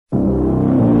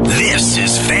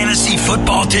Fantasy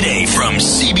Football Today from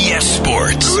CBS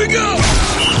Sports. Here we go.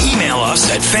 Email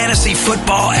us at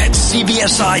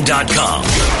fantasyfootball@cbsi.com.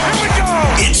 Here we go.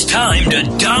 It's time to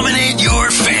dominate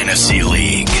your fantasy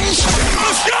league.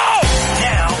 Let's go.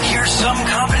 Now, here's some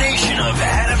combination of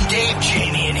Adam, Dave,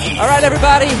 Jamie, and Heath. All right,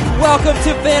 everybody, welcome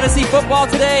to Fantasy Football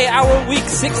Today, our Week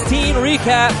 16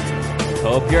 recap.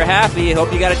 Hope you're happy.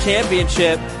 Hope you got a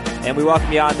championship. And we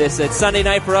welcome you on this. It's Sunday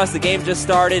night for us. The game just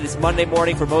started. It's Monday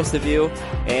morning for most of you.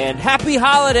 And happy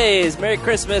holidays, Merry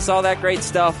Christmas, all that great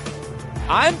stuff.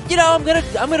 I'm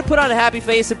gonna put on a happy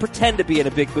face and pretend to be in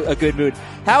a good mood.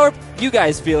 How are you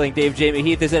guys feeling, Dave, Jamie,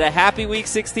 Heath? Is it a happy Week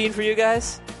 16 for you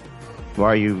guys? Why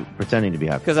are you pretending to be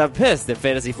happy? Because I'm pissed at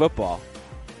fantasy football.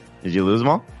 Did you lose them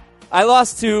all? I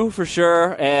lost 2 for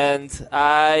sure, and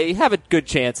I have a good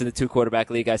chance in the 2-quarterback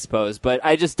league, I suppose. But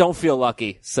I just don't feel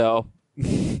lucky, so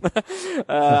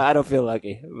I don't feel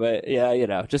lucky. But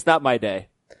yeah, just not my day.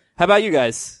 How about you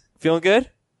guys? Feeling good?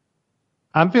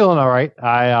 I'm feeling all right.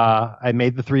 I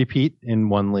made the 3-peat in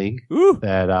one league. Ooh.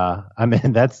 That I'm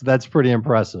in. That's pretty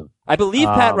impressive. I believe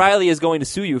Pat Riley is going to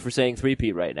sue you for saying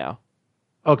 3-peat right now.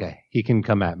 Okay, he can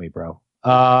come at me, bro.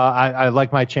 I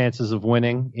like my chances of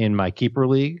winning in my keeper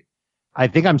league. I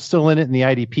think I'm still in it in the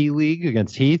IDP league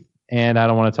against Heath, and I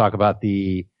don't want to talk about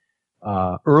the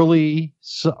early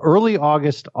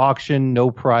August auction no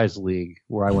prize league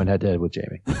where I went head to head with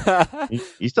Jamie.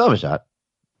 You still have a shot.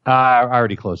 I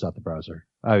already closed out the browser.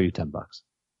 I owe you $10.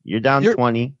 You're down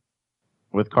 20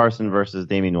 with Carson versus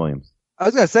Damian Williams. I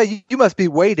was going to say, you must be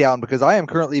way down because I am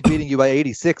currently beating you by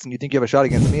 86 and you think you have a shot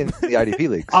against me in the IDP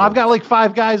league. So. I've got like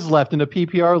 5 guys left in a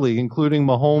PPR league, including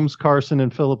Mahomes, Carson,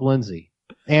 and Phillip Lindsay,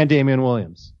 and Damian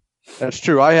Williams. That's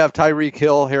true. I have Tyreek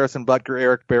Hill, Harrison Butker,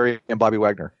 Eric Berry, and Bobby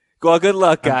Wagner. Well, good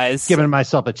luck, guys. I'm giving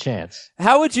myself a chance.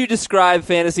 How would you describe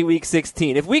Fantasy Week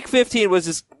 16? If Week 15 was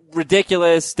just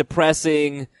ridiculous,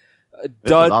 depressing,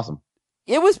 This was awesome.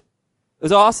 It was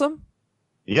awesome.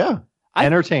 Yeah.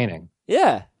 Entertaining.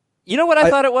 Yeah. You know what I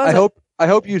thought it was? I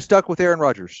hope you stuck with Aaron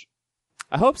Rodgers.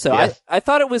 I hope so. Yes. I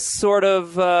thought it was sort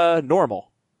of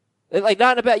normal. Like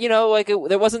not about,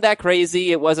 there wasn't that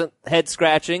crazy. It wasn't head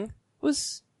scratching. It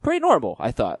was pretty normal, I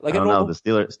thought. Like I don't normal... know.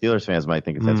 The Steelers fans might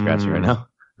think it's head scratching right now.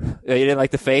 You didn't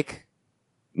like the fake?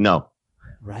 No.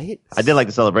 Right? I did like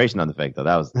the celebration on the fake though.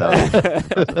 That was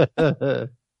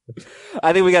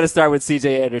I think we got to start with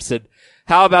CJ Anderson.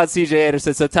 How about CJ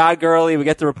Anderson? So Todd Gurley, we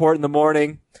get the report in the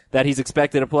morning that he's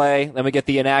expected to play. Then we get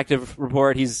the inactive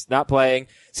report. He's not playing.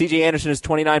 CJ Anderson is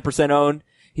 29% owned.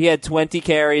 He had 20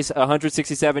 carries,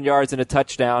 167 yards and a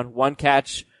touchdown, 1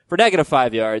 catch for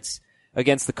 -5 yards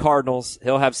against the Cardinals.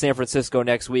 He'll have San Francisco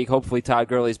next week. Hopefully Todd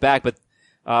Gurley's back, but,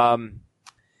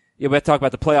 we have to talk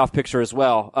about the playoff picture as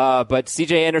well. But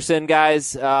CJ Anderson,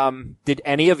 guys, did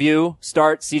any of you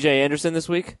start CJ Anderson this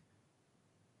week?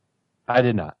 I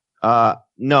did not.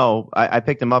 no, I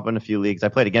picked him up in a few leagues. I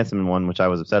played against him in one, which I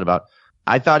was upset about.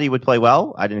 I thought he would play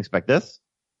well. I didn't expect this.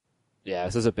 Yeah,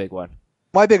 this is a big one.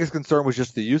 My biggest concern was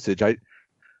just the usage. I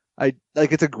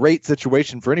like it's a great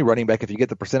situation for any running back if you get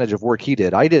the percentage of work he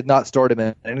did. I did not start him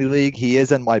in any league. He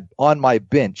is on my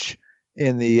bench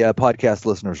in the podcast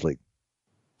listeners league.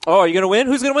 Oh, are you going to win?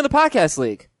 Who's going to win the podcast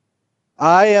league?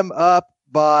 I am up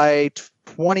by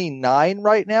 29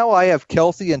 right now. I have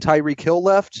Kelsey and Tyreek Hill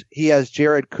left. He has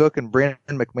Jared Cook and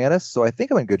Brandon McManus, so I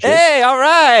think I'm in good shape. Hey, all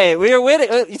right. We are winning.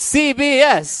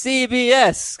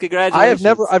 CBS. Congratulations.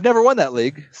 I've never won that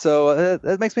league, so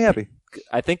that makes me happy.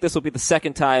 I think this will be the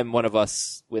second time one of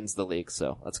us wins the league,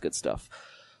 so that's good stuff.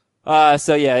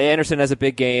 So yeah, Anderson has a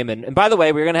big game. And by the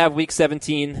way, we're going to have week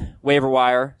 17 waiver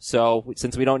wire. So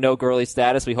since we don't know Gurley's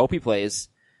status, we hope he plays.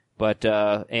 But,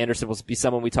 Anderson will be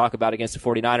someone we talk about against the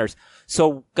 49ers.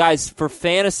 So guys, for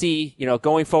fantasy,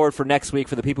 going forward for next week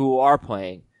for the people who are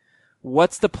playing,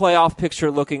 what's the playoff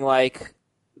picture looking like?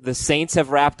 The Saints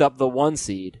have wrapped up the 1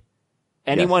 seed.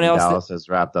 Anyone else? Dallas has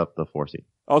wrapped up the 4 seed.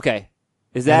 Okay.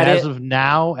 Is that it? As of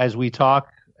now, as we talk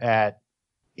at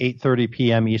 8:30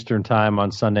 p.m. Eastern time on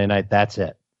Sunday night, that's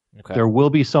it. Okay. There will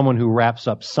be someone who wraps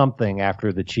up something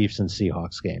after the Chiefs and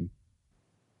Seahawks game.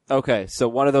 Okay, so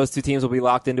one of those two teams will be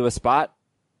locked into a spot?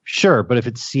 Sure, but if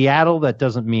it's Seattle, that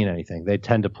doesn't mean anything. They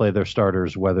tend to play their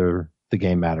starters whether the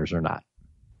game matters or not.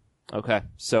 Okay,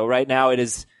 so right now it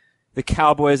is the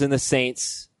Cowboys and the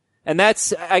Saints. And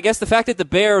that's, I guess the fact that the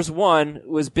Bears won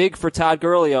was big for Todd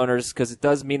Gurley owners because it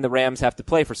does mean the Rams have to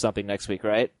play for something next week,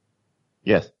 right?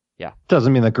 Yes. Yeah.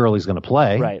 Doesn't mean that Gurley's going to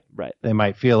play. Right. They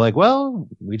might feel like, well,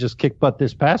 we just kicked butt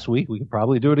this past week. We could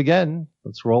probably do it again.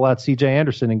 Let's roll out C.J.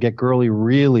 Anderson and get Gurley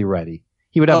really ready.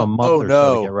 He would have a month or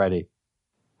so to get ready.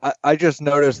 I just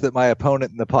noticed that my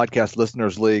opponent in the podcast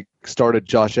listeners league started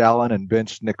Josh Allen and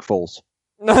benched Nick Foles.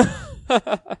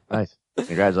 Nice.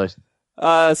 Congratulations.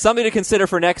 Something to consider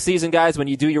for next season, guys, when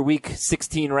you do your Week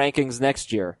 16 rankings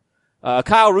next year.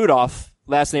 Kyle Rudolph,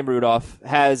 last name Rudolph,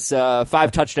 has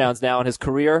 5 touchdowns now in his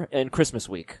career in Christmas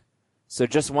week. So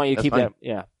just want you to keep fine.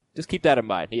 that. Just keep that in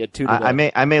mind. He had 2 to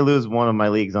I may lose one of my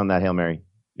leagues on that Hail Mary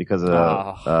because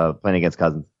of playing against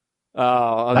Cousins.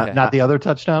 Oh, okay. Not the other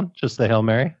touchdown, just the Hail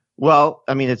Mary. Well,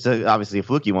 I mean, it's obviously a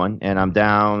fluky one, and I'm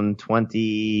down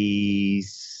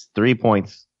 23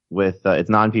 points with it's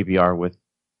non-PPR with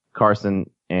Carson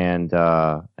and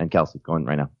Kelsey going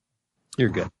right now. You're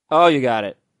good. Oh, you got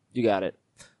it.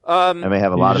 I may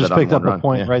have a lot of just it on picked up one run. a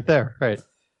point Yeah. right there. Right.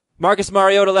 Marcus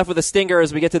Mariota left with a stinger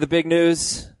as we get to the big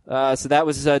news. So that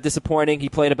was disappointing. He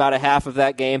played about a half of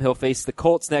that game. He'll face the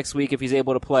Colts next week if he's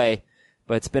able to play.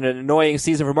 But it's been an annoying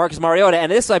season for Marcus Mariota.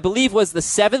 And this, I believe, was the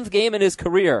 7th game in his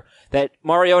career that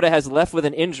Mariota has left with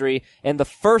an injury and the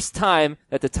first time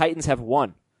that the Titans have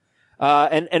won.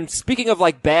 And speaking of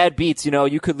like bad beats,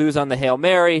 you could lose on the Hail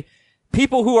Mary.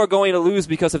 People who are going to lose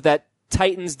because of that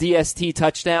Titans DST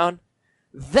touchdown,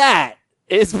 that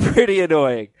is pretty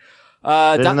annoying.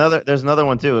 There's another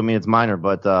one too. I mean, it's minor,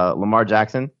 but Lamar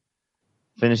Jackson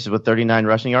finishes with 39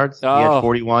 rushing yards. He had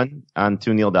 41 on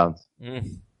 2 kneel downs.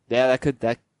 Yeah,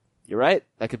 you're right.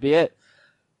 That could be it.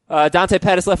 Dante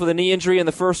Pettis left with a knee injury in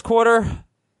the first quarter.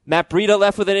 Matt Breida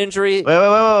left with an injury.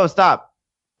 Wait, stop.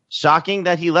 Shocking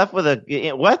that he left with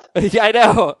what? Yeah, I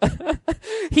know.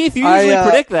 Heath, you usually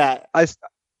predict that.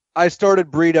 I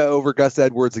started Breida over Gus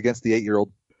Edwards against the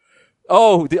 8-year-old.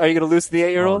 Oh, are you going to lose to the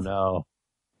 8-year-old? Oh, no.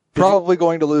 Probably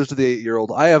going to lose to the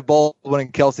 8-year-old. I have Baldwin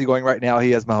and Kelsey going right now.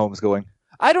 He has Mahomes going.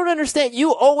 I don't understand.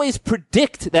 You always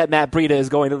predict that Matt Breida is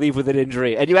going to leave with an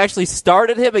injury, and you actually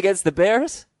started him against the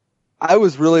Bears? I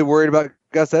was really worried about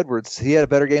Gus Edwards. He had a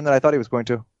better game than I thought he was going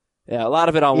to. Yeah, a lot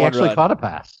of it on He one actually run. caught a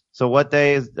pass. So what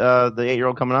day is the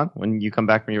 8-year-old coming on when you come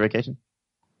back from your vacation?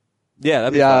 Yeah,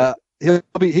 that'd be fun.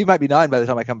 He might be 9 by the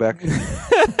time I come back.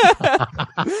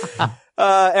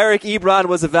 Eric Ebron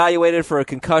was evaluated for a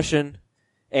concussion,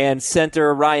 and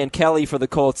center Ryan Kelly for the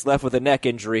Colts left with a neck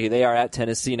injury. They are at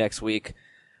Tennessee next week.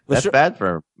 That's bad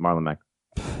for Marlon Mack.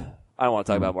 I don't want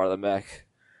to talk about Marlon Mack.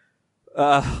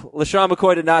 LaShawn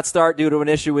McCoy did not start due to an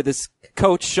issue with his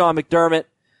coach, Sean McDermott.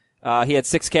 He had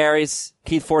 6 carries.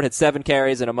 Keith Ford had 7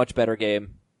 carries in a much better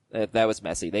game. That was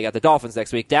messy. They got the Dolphins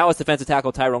next week. Dallas defensive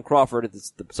tackle Tyrone Crawford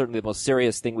is certainly the most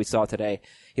serious thing we saw today.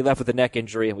 He left with a neck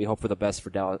injury, and we hope for the best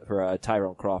for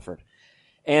Tyrone Crawford.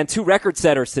 And 2 record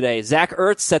setters today. Zach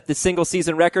Ertz set the single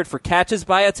season record for catches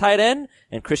by a tight end,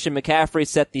 and Christian McCaffrey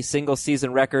set the single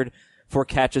season record for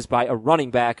catches by a running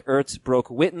back. Ertz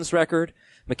broke Witten's record.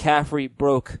 McCaffrey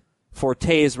broke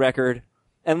Forte's record.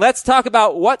 And let's talk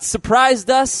about what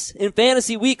surprised us in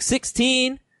Fantasy Week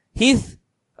 16. Heath,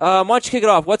 why don't you kick it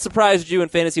off? What surprised you in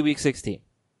Fantasy Week 16?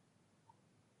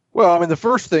 Well, I mean, the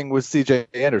first thing was C.J.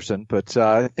 Anderson, but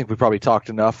I think we probably talked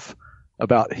enough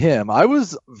about him. I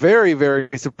was very, very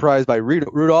surprised by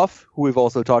Rudolph, who we've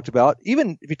also talked about.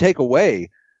 Even if you take away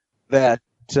that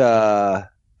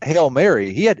Hail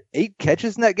Mary, he had 8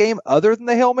 catches in that game other than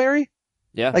the Hail Mary.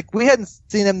 Yeah. Like, we hadn't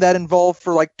seen him that involved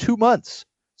for like 2 months.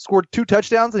 Scored 2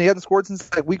 touchdowns, and he hadn't scored since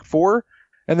like week 4.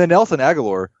 And then Nelson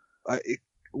Aguilar.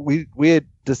 We had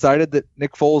decided that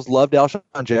Nick Foles loved Alshon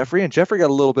Jeffrey, and Jeffrey got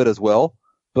a little bit as well.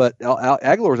 But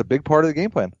Aguilar was a big part of the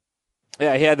game plan.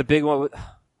 Yeah, he had the big one. I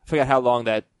forgot how long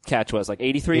that catch was, like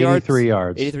 83 yards? 83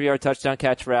 yards. 83-yard touchdown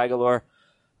catch for Aguilar.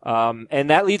 And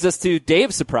that leads us to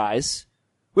Dave's surprise,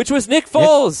 which was Nick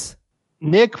Foles.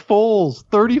 Nick Foles,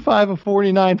 35 of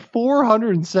 49,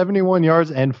 471 yards,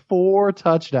 and 4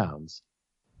 touchdowns.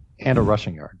 And a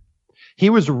rushing yard.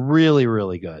 He was really,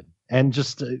 really good. And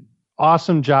just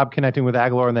awesome job connecting with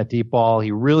Aguilar on that deep ball.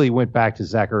 He really went back to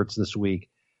Zach Ertz this week,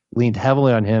 leaned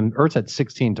heavily on him. Ertz had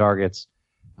 16 targets.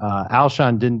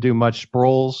 Alshon didn't do much.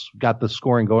 Sproles got the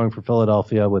scoring going for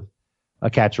Philadelphia with a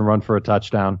catch and run for a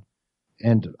touchdown.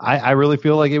 And I really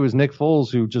feel like it was Nick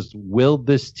Foles who just willed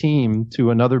this team to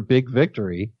another big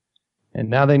victory. And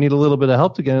now they need a little bit of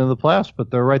help to get into the playoffs, but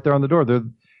they're right there on the door.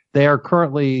 They are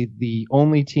currently the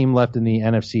only team left in the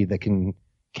NFC that can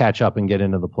catch up and get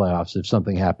into the playoffs if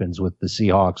something happens with the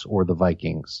Seahawks or the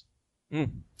Vikings.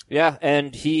 Yeah,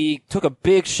 and he took a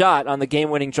big shot on the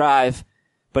game-winning drive,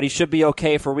 but he should be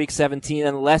okay for Week 17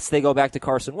 unless they go back to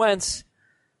Carson Wentz.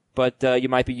 But you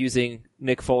might be using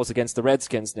Nick Foles against the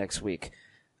Redskins next week.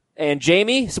 And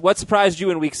Jamie, what surprised you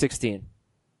in Week 16?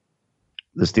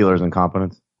 The Steelers'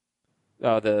 incompetence.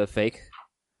 Oh, the fake?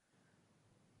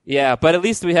 Yeah, but at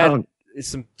least we had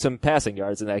some passing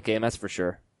yards in that game, that's for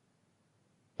sure.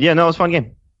 Yeah, no, it was a fun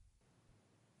game.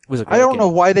 It was a great I don't game. know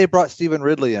why they brought Stephen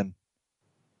Ridley in.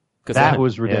 That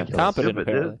was ridiculous. Competent,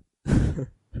 apparently.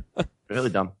 Really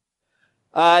dumb.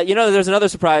 There's another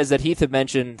surprise that Heath had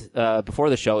mentioned before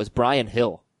the show is Brian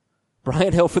Hill.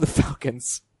 Brian Hill for the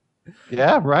Falcons.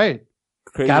 Yeah, right.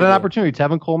 Crazy Got an deal. opportunity.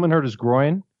 Tevin Coleman hurt his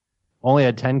groin, only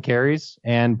had 10 carries,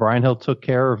 and Brian Hill took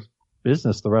care of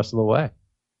business the rest of the way.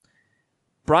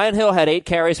 Brian Hill had 8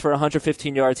 carries for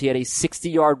 115 yards. He had a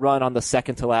 60-yard run on the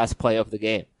second to last play of the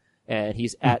game. And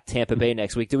he's at Tampa Bay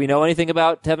next week. Do we know anything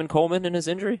about Tevin Coleman and his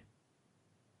injury?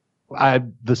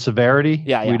 The severity,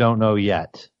 we don't know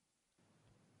yet.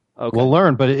 Okay. We'll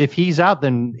learn, but if he's out,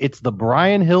 then it's the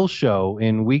Brian Hill show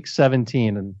in Week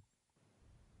 17 and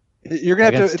you're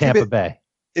going to have to Tampa Bay.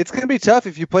 It's going to be tough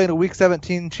if you play in a Week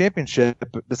 17 championship,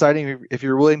 deciding if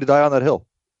you're willing to die on that hill.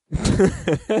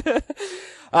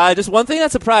 Just one thing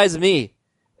that surprised me,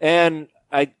 and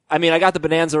I got the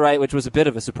Bonanza right, which was a bit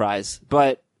of a surprise,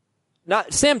 but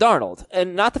not Sam Darnold,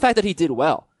 and not the fact that he did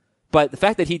well, but the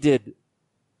fact that he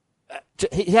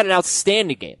had an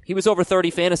outstanding game. He was over 30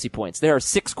 fantasy points. There are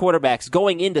 6 quarterbacks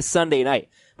going into Sunday night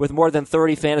with more than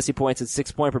 30 fantasy points in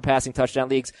 6-point per passing touchdown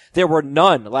leagues. There were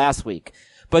none last week.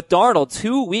 But Darnold,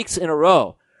 2 weeks in a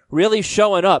row, really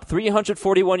showing up.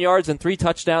 341 yards and 3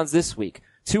 touchdowns this week.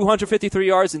 253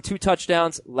 yards and 2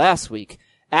 touchdowns last week.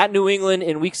 At New England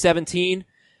in Week 17.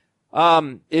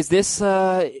 Is this,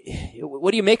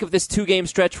 what do you make of this 2-game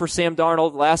stretch for Sam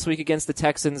Darnold last week against the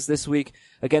Texans, this week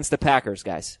against the Packers,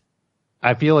 guys?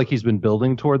 I feel like he's been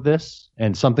building toward this,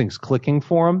 and something's clicking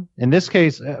for him. In this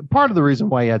case, part of the reason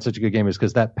why he had such a good game is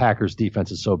because that Packers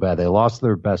defense is so bad. They lost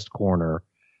their best corner,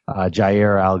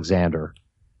 Jair Alexander,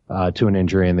 to an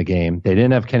injury in the game. They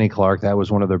didn't have Kenny Clark. That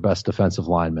was one of their best defensive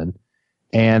linemen.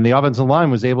 And the offensive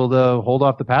line was able to hold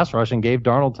off the pass rush and gave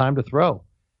Darnold time to throw.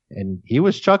 And he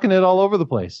was chucking it all over the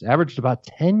place. Averaged about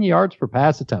 10 yards per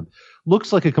pass attempt.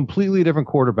 Looks like a completely different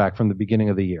quarterback from the beginning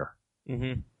of the year.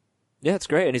 Mm-hmm. Yeah, it's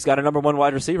great. And he's got a number 1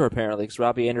 wide receiver, apparently, because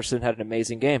Robbie Anderson had an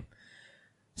amazing game.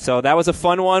 So that was a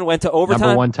fun one. Went to overtime.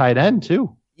 Number 1 tight end,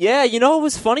 too. Yeah, what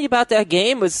was funny about that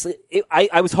game was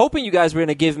I was hoping you guys were going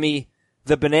to give me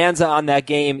the bonanza on that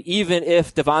game, even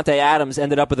if Devontae Adams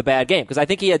ended up with a bad game. Because I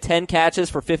think he had 10 catches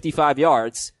for 55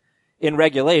 yards in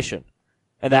regulation.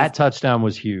 And that touchdown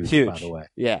was huge, by the way.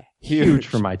 Yeah. Huge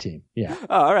for my team. Yeah.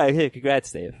 Oh, all right. Hey,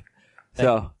 congrats, Dave.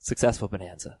 Successful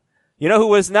bonanza. You know who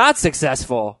was not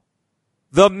successful?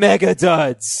 The Mega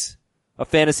Duds of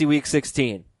Fantasy Week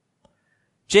 16.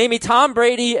 Jamie, Tom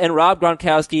Brady and Rob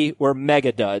Gronkowski were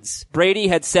Mega Duds. Brady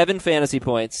had 7 fantasy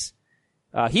points.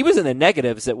 He was in the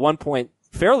negatives at one point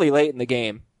fairly late in the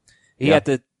game. He had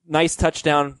the nice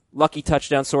touchdown, lucky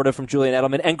touchdown sort of from Julian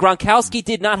Edelman. And Gronkowski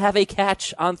did not have a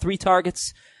catch on 3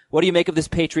 targets. What do you make of this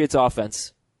Patriots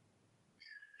offense?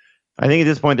 I think at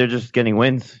this point they're just getting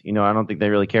wins. I don't think they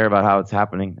really care about how it's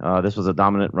happening. This was a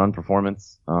dominant run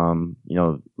performance.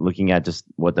 Looking at just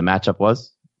what the matchup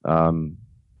was,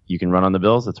 you can run on the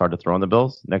Bills. It's hard to throw on the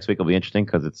Bills. Next week will be interesting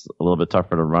because it's a little bit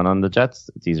tougher to run on the Jets.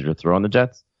 It's easier to throw on the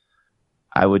Jets.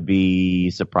 I would be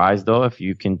surprised though if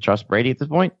you can trust Brady at this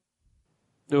point.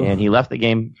 Ooh. And he left the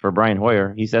game for Brian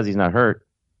Hoyer. He says he's not hurt.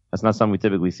 That's not something we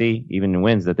typically see, even in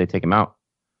wins, that they take him out.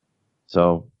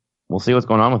 So we'll see what's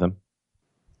going on with him.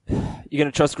 You going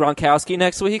to trust Gronkowski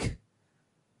next week?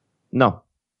 No.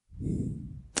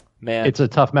 Man. It's a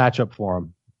tough matchup for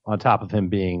him, on top of him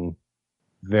being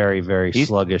very, very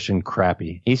sluggish and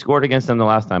crappy. He scored against them the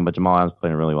last time, but Jamal Adams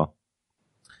playing really well.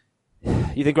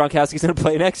 You think Gronkowski's going to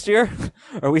play next year?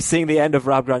 Or are we seeing the end of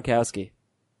Rob Gronkowski?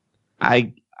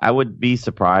 I would be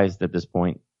surprised at this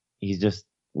point. He's just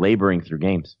laboring through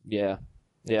games. Yeah.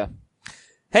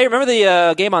 Hey, remember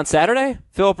the game on Saturday?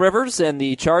 Phillip Rivers and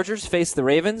the Chargers faced the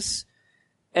Ravens.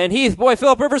 And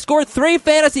Phillip Rivers scored 3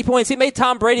 fantasy points. He made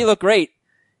Tom Brady look great.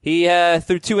 He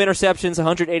threw 2 interceptions,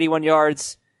 181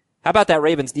 yards. How about that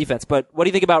Ravens defense? But what do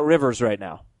you think about Rivers right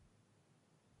now?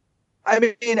 I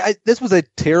mean, this was a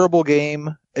terrible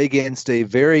game against a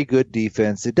very good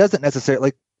defense. It doesn't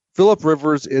necessarily, Phillip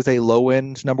Rivers is a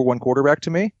low-end number 1 quarterback to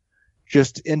me.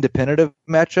 Just independent of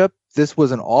matchup. This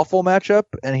was an awful matchup,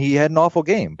 and he had an awful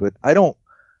game. But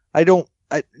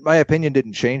my opinion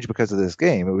didn't change because of this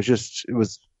game. It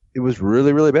was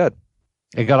really, really bad.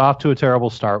 It got off to a terrible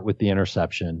start with the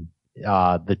interception.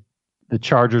 The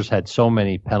Chargers had so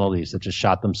many penalties that just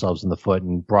shot themselves in the foot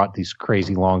and brought these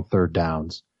crazy long 3rd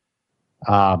downs.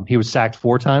 He was sacked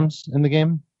 4 times in the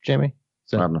game, Jamie.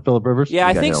 Phillip Rivers? Yeah,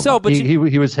 I think so, but he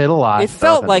was hit a lot. It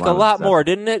felt like a lot more,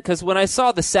 didn't it? Because when I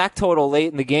saw the sack total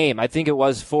late in the game, I think it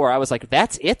was 4. I was like,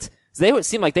 that's it? They would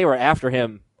seem like they were after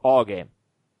him all game.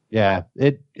 Yeah,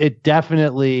 it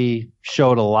definitely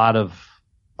showed a lot of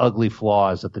ugly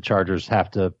flaws that the Chargers have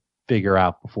to figure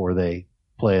out before they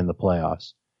play in the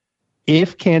playoffs.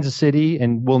 if Kansas City,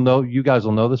 and you guys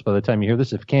will know this by the time you hear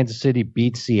this, if Kansas City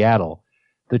beats Seattle,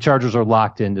 the Chargers are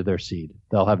locked into their seed.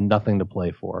 They'll have nothing to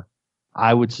play for.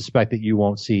 I would suspect that you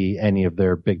won't see any of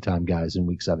their big-time guys in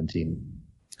Week 17.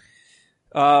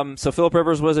 So Phillip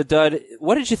Rivers was a dud.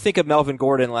 What did you think of Melvin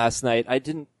Gordon last night? I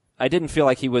didn't feel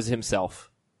like he was himself.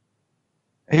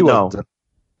 He wasn't.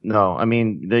 No, I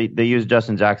mean they used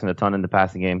Justin Jackson a ton in the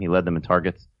passing game. He led them in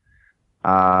targets.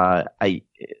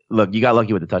 Look, you got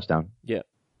lucky with the touchdown. Yeah.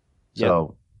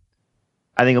 So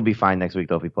I think he'll be fine next week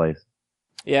though if he plays.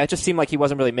 Yeah, it just seemed like he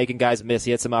wasn't really making guys miss.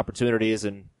 He had some opportunities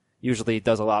and usually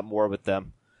does a lot more with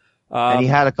them. And he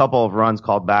had a couple of runs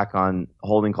called back on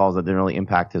holding calls that didn't really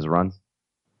impact his runs.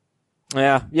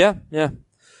 Yeah.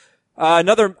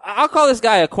 I'll call this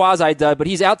guy a quasi-dud, but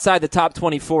he's outside the top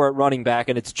 24 at running back,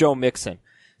 and it's Joe Mixon.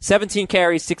 17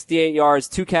 carries, 68 yards,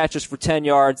 2 catches for 10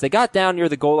 yards. They got down near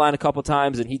the goal line a couple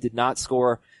times, and he did not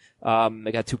score.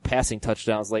 They got 2 passing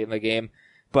touchdowns late in the game.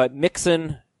 But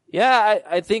Mixon,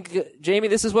 I think, Jamie,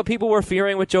 this is what people were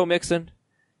fearing with Joe Mixon.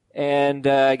 And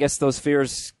I guess those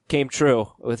fears came true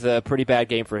with a pretty bad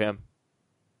game for him.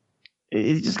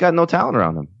 He's just got no talent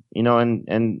around him,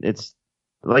 and it's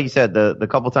like you said, the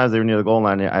couple times they were near the goal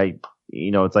line,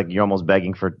 it's like you're almost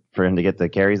begging for him to get the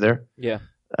carries there. Yeah.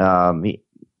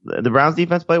 The Browns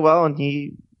defense played well, and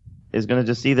he is going to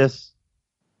just see this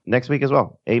next week as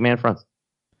well. 8-man fronts.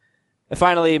 And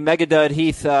finally, mega dud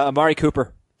Heath, Amari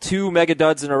Cooper. 2 mega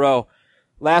duds in a row.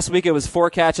 Last week it was 4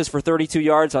 catches for 32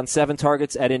 yards on 7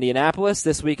 targets at Indianapolis.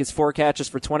 This week it's 4 catches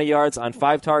for 20 yards on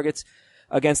 5 targets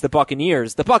against the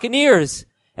Buccaneers. The Buccaneers!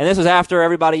 And this was after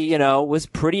everybody, was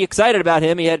pretty excited about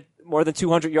him. He had more than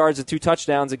 200 yards and 2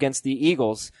 touchdowns against the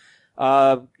Eagles.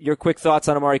 Your quick thoughts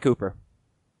on Amari Cooper?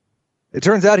 It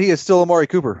turns out he is still Amari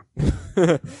Cooper.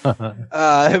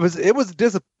 It was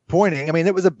disappointing. I mean,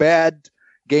 it was a bad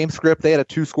game script. They had a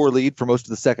 2-score lead for most of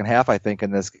the second half, I think,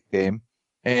 in this game.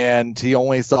 And he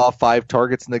only saw 5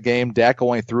 targets in the game. Dak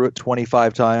only threw it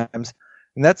 25 times.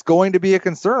 And that's going to be a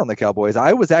concern on the Cowboys.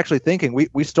 I was actually thinking,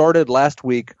 we started last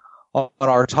week on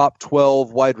our top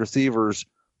 12 wide receivers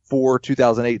for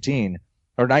 2018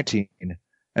 or 19.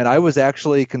 And I was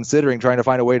actually considering trying to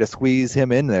find a way to squeeze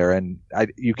him in there, and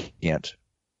you can't.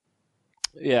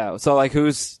 Yeah. So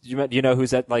who's at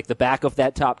the back of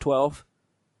that top 12?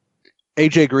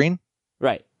 AJ Green.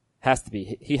 Right. Has to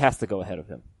be. He has to go ahead of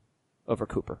him over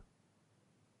Cooper.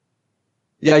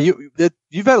 Yeah, you've had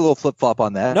a little flip flop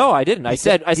on that. No, I didn't. I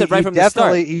said right from the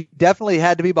start. He definitely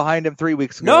had to be behind him 3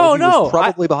 weeks ago. No, he was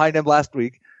probably behind him last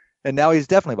week, and now he's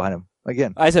definitely behind him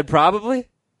again. I said probably.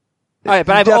 All right,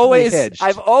 but I've always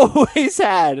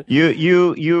had.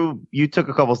 You took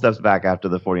a couple steps back after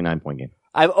the 49-point game.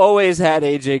 I've always had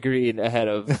AJ Green ahead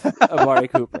of Amari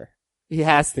Cooper. He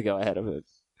has to go ahead of him.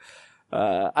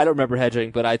 I don't remember hedging,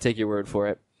 but I take your word for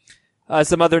it.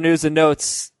 Some other news and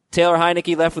notes. Taylor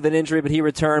Heineke left with an injury, but he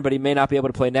returned, but he may not be able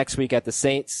to play next week at the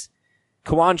Saints.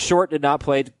 Kawan Short did not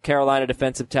play, Carolina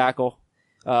defensive tackle.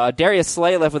 Darius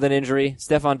Slay left with an injury.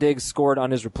 Stephon Diggs scored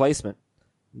on his replacement.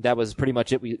 That was pretty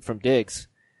much it from Diggs.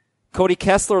 Cody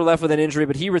Kessler left with an injury,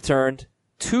 but he returned.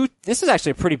 This is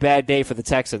actually a pretty bad day for the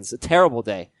Texans. A terrible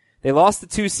day. They lost the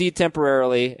 2 seed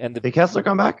temporarily, and Did Kessler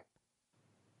come back?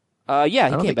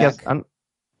 Yeah, he came back.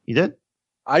 He did?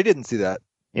 I didn't see that.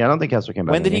 Yeah, I don't think Kessler came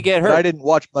back. When did he get hurt? I didn't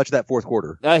watch much of that fourth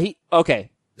quarter.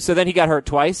 Okay. So then he got hurt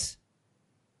twice?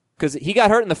 Because he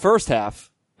got hurt in the first half,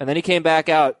 and then he came back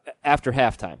out after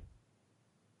halftime.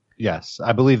 Yes,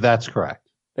 I believe that's correct.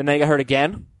 And then he got hurt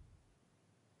again?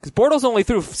 Because Bortles only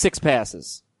threw 6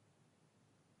 passes.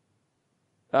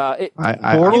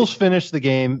 Bortles finished the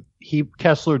game.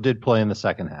 Kessler did play in the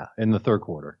second half, in the third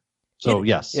quarter. So,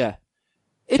 yes. Yeah.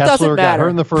 It Kessler doesn't matter. got hurt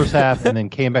in the first half and then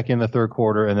came back in the third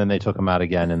quarter, and then they took him out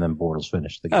again, and then Bortles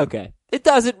finished the game. Okay. It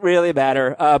doesn't really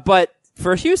matter. But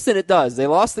for Houston, it does. They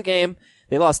lost the game.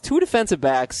 They lost 2 defensive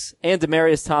backs, and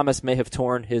Demaryius Thomas may have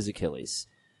torn his Achilles.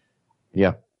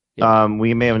 Yeah.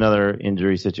 We may have another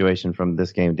injury situation from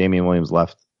this game. Damian Williams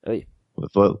left with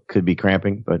what could be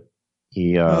cramping, but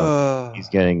he was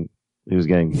getting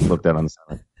looked at on the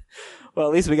side. Well,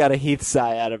 at least we got a Heath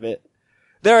sigh out of it.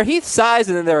 There are Heath sighs,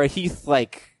 and then there are Heath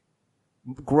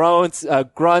grunts.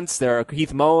 There are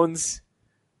Heath moans.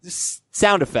 Just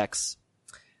sound effects.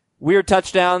 Weird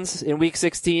touchdowns in Week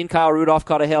 16. Kyle Rudolph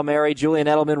caught a Hail Mary. Julian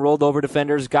Edelman rolled over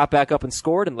defenders, got back up and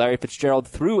scored, and Larry Fitzgerald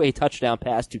threw a touchdown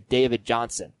pass to David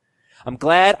Johnson. I'm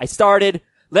glad I started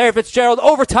Larry Fitzgerald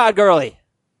over Todd Gurley.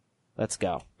 Let's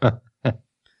go.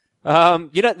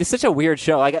 It's such a weird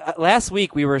show. Last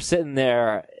week we were sitting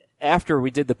there after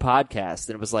we did the podcast,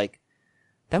 and it was like,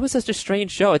 that was such a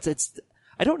strange show.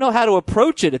 I don't know how to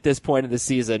approach it at this point in the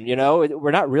season. You know, we're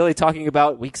not really talking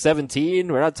about week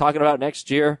 17. We're not talking about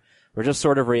next year. We're just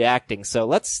sort of reacting. So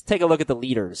let's take a look at the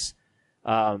leaders,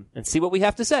 and see what we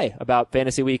have to say about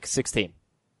fantasy week 16.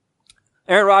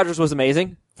 Aaron Rodgers was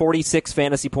amazing. 46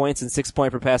 fantasy points in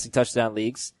 6-point per passing touchdown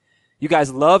leagues. You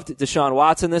guys loved Deshaun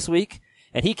Watson this week,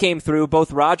 and he came through.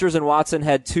 Both Rodgers and Watson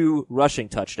had 2 rushing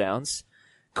touchdowns.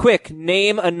 Quick,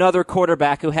 name another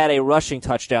quarterback who had a rushing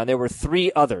touchdown. There were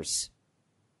 3 others.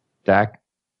 Dak,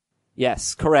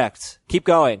 Yes, correct. Keep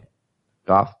going.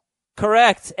 Goff.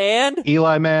 Correct. And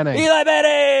Eli Manning. Eli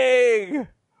Manning!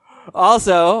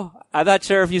 Also, I'm not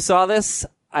sure if you saw this.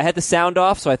 I had the sound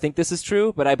off, so I think this is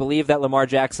true, but I believe that Lamar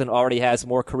Jackson already has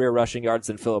more career rushing yards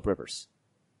than Phillip Rivers.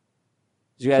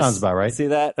 Did you guys Sounds about right. see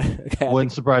that? Okay,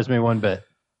 Wouldn't surprise me one bit.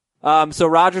 so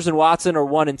Rodgers and Watson are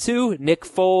 1 and 2. Nick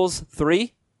Foles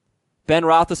 3. Ben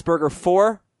Roethlisberger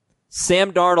 4.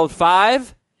 Sam Darnold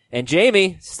 5. And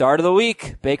Jamie, start of the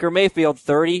week, Baker Mayfield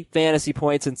 30 fantasy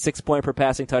points in 6-point per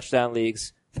passing touchdown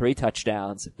leagues. 3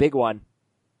 touchdowns. Big one.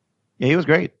 Yeah, he was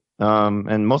great.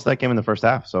 And most of that came in the first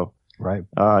half. So Right.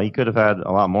 he could have had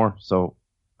a lot more. So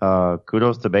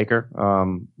kudos to Baker.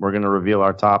 We're going to reveal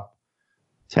our top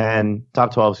 12,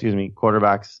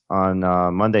 quarterbacks on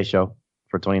Monday's show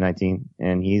for 2019,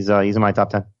 and he's in my top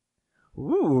 10.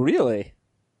 Ooh, really?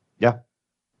 Yeah.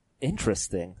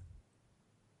 Interesting.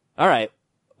 All right.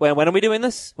 When are we doing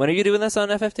this? When are you doing this on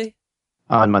FFT?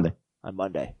 On Monday. On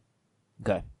Monday.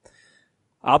 Okay.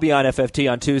 I'll be on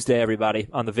FFT on Tuesday, everybody,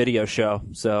 on the video show.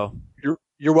 So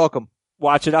You're welcome.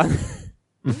 watch it on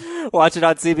watch it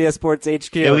on CBS Sports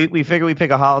HQ. Yeah, we figure we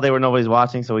pick a holiday where nobody's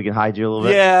watching so we can hide you a little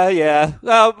bit. Yeah.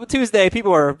 Well, Tuesday,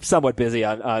 people are somewhat busy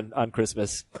on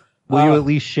Christmas. Will you at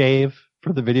least shave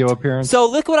for the video appearance? So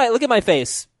look at my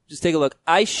face. Just take a look.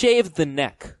 I shaved the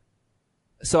neck.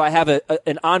 So I have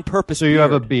an on-purpose So beard. you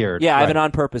have a beard. Yeah, I have Right. an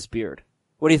on-purpose beard.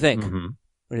 What do you think? Mhm.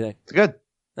 What do you think? It's good.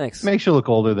 Thanks. Makes you look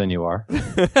older than you are.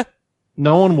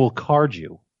 No one will card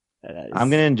you. I'm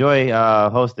going to enjoy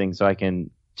hosting so I can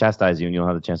chastise you and you'll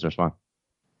have the chance to respond.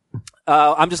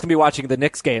 I'm just going to be watching the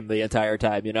Knicks game the entire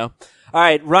time, you know? All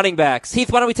right, running backs.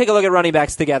 Heath, why don't we take a look at running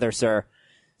backs together, sir?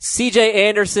 CJ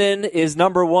Anderson is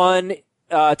number 1,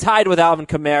 tied with Alvin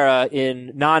Kamara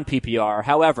in non-PPR.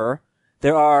 However,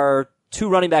 there are 2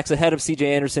 running backs ahead of CJ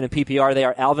Anderson in PPR. They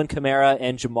are Alvin Kamara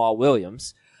and Jamal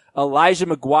Williams. Elijah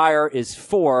McGuire is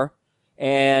 4,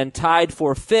 and tied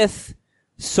for 5th,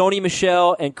 Sony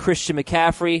Michel and Christian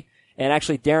McCaffrey, and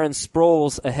actually Darren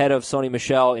Sproles ahead of Sony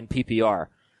Michel in PPR.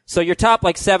 So your top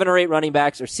 7 or 8 running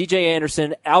backs are CJ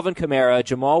Anderson, Alvin Kamara,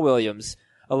 Jamal Williams,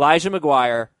 Elijah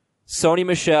McGuire, Sony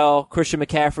Michel, Christian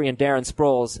McCaffrey, and Darren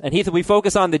Sproles. And Heath, if we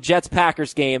focus on the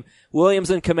Jets-Packers game, Williams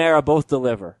and Kamara both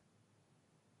deliver.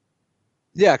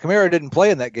 Yeah, Kamara didn't play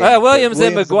in that game. Williams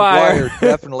and McGuire.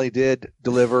 definitely did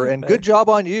deliver. And good job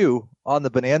on you on the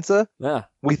Bonanza. Yeah.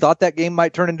 We thought that game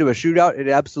might turn into a shootout. It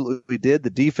absolutely did. The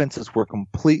defenses were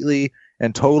completely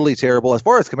and totally terrible. As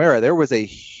far as Kamara, there was a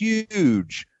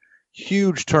huge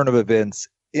turn of events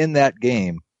in that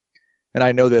game. And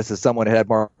I know this as someone who had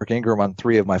Mark Ingram on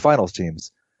 3 of my finals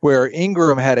teams, where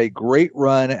Ingram had a great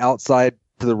run outside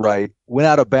to the right, went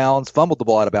out of bounds, fumbled the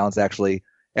ball out of bounds actually,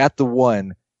 at the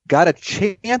 1, got a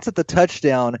chance at the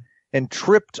touchdown and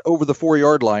tripped over the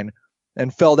 4-yard line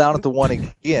and fell down at the 1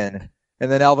 again.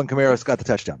 And then Alvin Kamara got the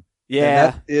touchdown. Yeah.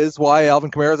 And that is why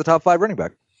Alvin Kamara is a top 5 running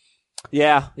back.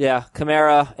 Yeah.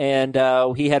 Kamara,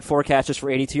 and he had 4 catches for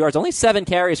 82 yards. Only 7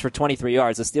 carries for 23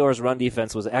 yards. The Steelers' run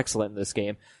defense was excellent in this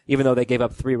game, even though they gave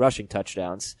up 3 rushing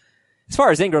touchdowns. As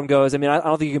far as Ingram goes, I mean, I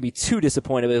don't think you can be too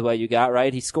disappointed with what you got,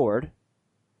 right? He scored.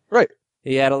 Right.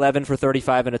 He had 11 for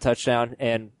 35 and a touchdown,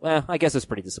 and, I guess it's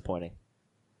pretty disappointing.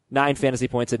 9 fantasy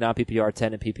points in non-PPR,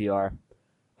 10 in PPR.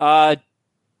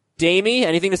 Damie,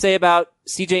 anything to say about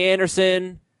CJ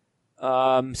Anderson,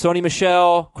 Sony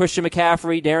Michel, Christian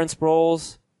McCaffrey, Darren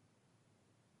Sproles?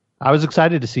 I was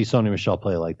excited to see Sony Michel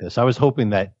play like this. I was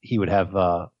hoping that he would have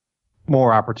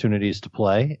more opportunities to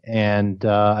play, and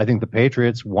I think the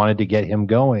Patriots wanted to get him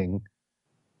going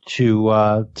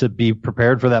to be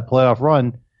prepared for that playoff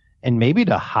run, and maybe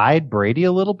to hide Brady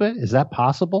a little bit. Is that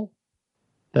possible?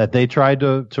 That they tried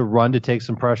to run to take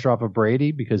some pressure off of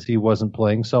Brady because he wasn't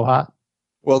playing so hot?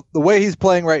 Well, the way he's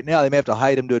playing right now, they may have to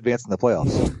hide him to advance in the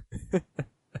playoffs.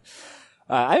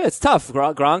 It's tough.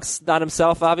 Gronk's not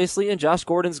himself, obviously, and Josh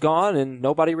Gordon's gone, and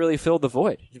nobody really filled the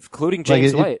void, including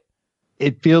James White.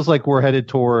 It feels like we're headed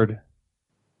toward,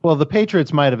 well, the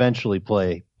Patriots might eventually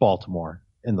play Baltimore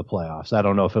in the playoffs. I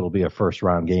don't know if it'll be a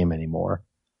first-round game anymore.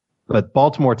 But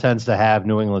Baltimore tends to have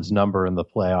New England's number in the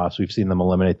playoffs. We've seen them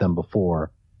eliminate them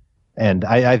before. And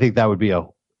I think that would be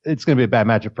it's going to be a bad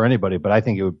matchup for anybody, but I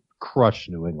think it would crush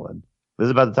New England. This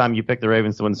is about the time you pick the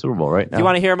Ravens to win the Super Bowl, right? Do you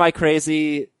want to hear my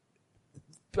crazy?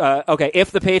 Okay,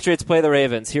 if the Patriots play the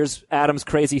Ravens, here's Adam's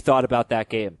crazy thought about that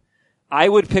game. I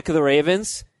would pick the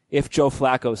Ravens if Joe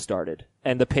Flacco started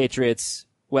and the Patriots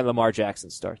when Lamar Jackson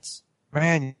starts.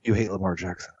 Man, you hate Lamar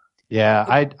Jackson. Yeah,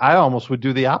 I almost would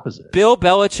do the opposite. Bill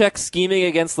Belichick scheming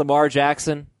against Lamar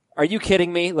Jackson. Are you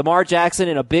kidding me? Lamar Jackson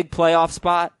in a big playoff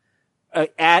spot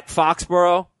at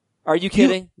Foxborough. Are you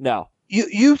kidding? No.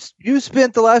 You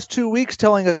spent the last 2 weeks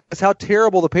telling us how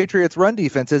terrible the Patriots' run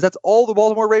defense is. That's all the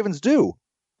Baltimore Ravens do.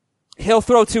 He'll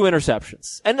throw 2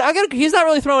 interceptions, and he's not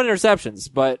really throwing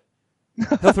interceptions, but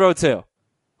he'll throw 2.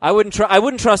 I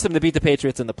wouldn't trust him to beat the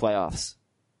Patriots in the playoffs.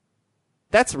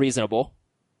 That's reasonable,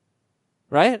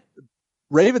 right?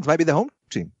 Ravens might be the home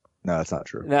team. No, that's not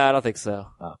true. No, I don't think so.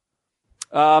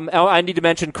 I need to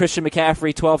mention Christian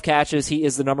McCaffrey, 12 catches. He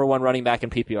is the number 1 running back in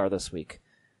PPR this week.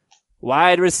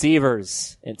 Wide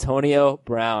receivers, Antonio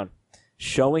Brown,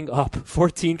 showing up,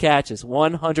 14 catches,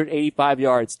 185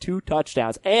 yards, 2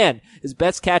 touchdowns, and his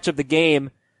best catch of the game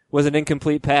was an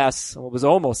incomplete pass. It was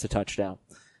almost a touchdown.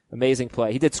 Amazing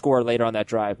play. He did score later on that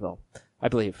drive, though, I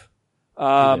believe.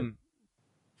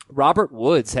 Robert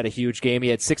Woods had a huge game. He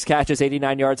had 6 catches,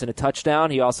 89 yards, and a touchdown.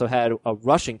 He also had a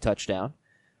rushing touchdown.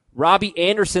 Robbie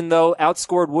Anderson, though,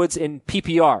 outscored Woods in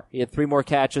PPR. He had 3 more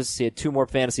catches. He had 2 more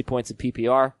fantasy points in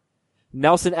PPR.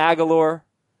 Nelson Aguilar,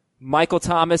 Michael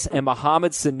Thomas, and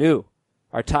Mohamed Sanu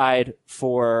are tied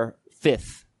for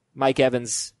 5th. Mike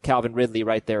Evans, Calvin Ridley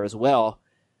right there as well.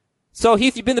 So,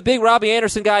 Heath, you've been the big Robbie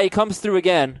Anderson guy. He comes through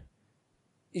again.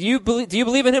 Do you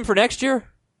believe in him for next year?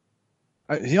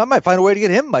 I might find a way to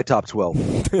get him in my top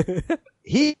 12.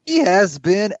 He has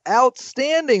been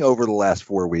outstanding over the last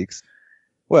 4 weeks.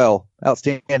 Well,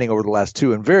 outstanding over the last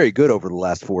 2 and very good over the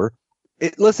last 4.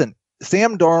 Listen,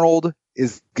 Sam Darnold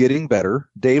is getting better.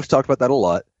 Dave's talked about that a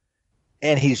lot.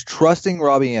 And he's trusting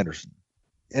Robbie Anderson.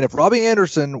 And if Robbie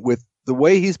Anderson, with the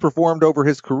way he's performed over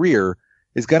his career,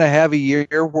 is going to have a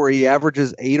year where he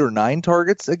averages 8 or 9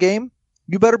 targets a game,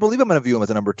 you better believe I'm going to view him as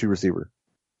a number 2 receiver.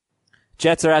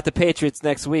 Jets are at the Patriots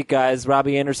next week, guys.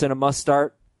 Robbie Anderson, a must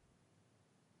start?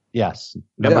 Yes.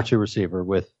 Number 2 receiver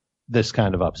with this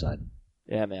kind of upside.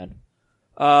 Yeah, man.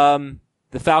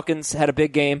 The Falcons had a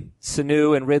big game.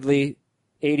 Sanu and Ridley,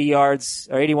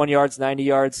 81 yards, 90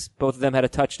 yards. Both of them had a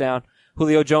touchdown.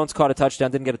 Julio Jones caught a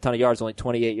touchdown, didn't get a ton of yards, only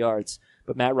 28 yards.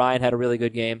 But Matt Ryan had a really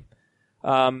good game.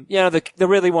 The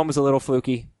Ridley one was a little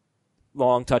fluky.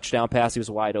 Long touchdown pass. He was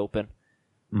wide open.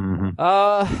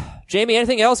 Mm-hmm. Jamie,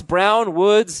 anything else? Brown,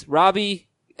 Woods, Robbie,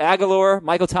 Aguilar,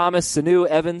 Michael Thomas, Sanu,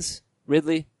 Evans,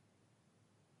 Ridley.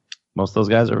 Most of those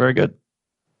guys are very good.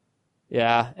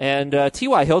 Yeah, and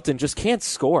T.Y. Hilton just can't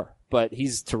score, but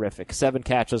he's terrific. 7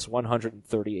 catches,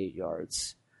 138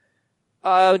 yards.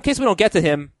 In case we don't get to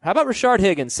him, how about Rashard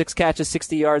Higgins? 6 catches,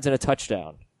 60 yards, and a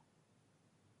touchdown.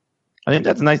 I think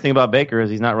that's the nice thing about Baker is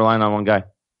he's not relying on one guy.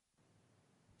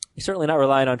 He's certainly not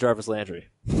relying on Jarvis Landry.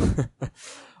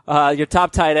 Your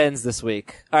top tight ends this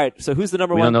week. All right, so who's the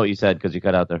number 1? We don't know what you said because you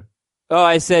cut out there. Oh,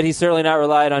 I said he's certainly not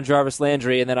relying on Jarvis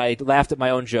Landry, and then I laughed at my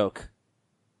own joke.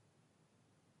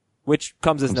 Which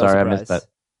comes as no surprise. I missed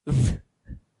that.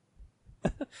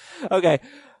 Okay.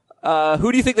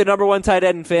 Who do you think the number 1 tight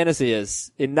end in fantasy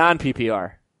is in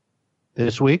non-PPR?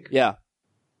 This week? Yeah.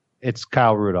 It's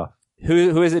Kyle Rudolph.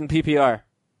 Who is it in PPR?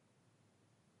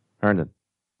 Herndon.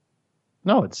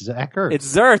 No, it's Zach Ertz.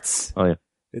 It's Zertz. Oh, yeah.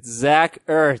 It's Zach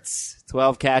Ertz.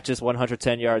 12 catches,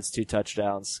 110 yards, 2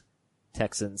 touchdowns.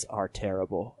 Texans are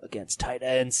terrible against tight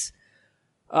ends.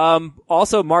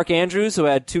 Also Mark Andrews, who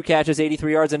had 2 catches,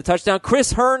 83 yards, and a touchdown.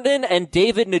 Chris Herndon and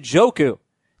David Njoku.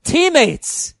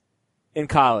 Teammates in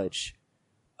college.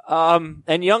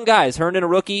 And young guys. Herndon, a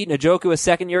rookie. Njoku, a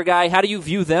second-year guy. How do you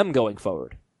view them going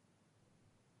forward?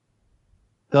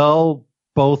 They'll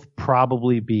both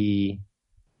probably be...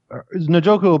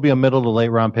 Njoku will be a middle to late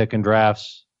round pick in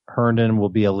drafts. Herndon will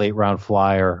be a late round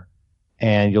flyer,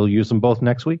 and you'll use them both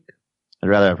next week. I'd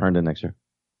rather have Herndon next year.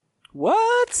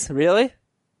 What? Really?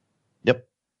 Yep.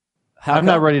 I'm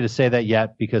not ready to say that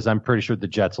yet because I'm pretty sure the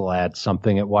Jets will add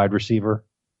something at wide receiver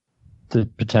to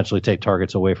potentially take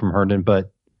targets away from Herndon,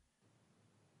 but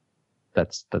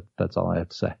that's all I have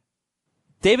to say.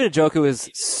 David Njoku is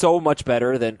so much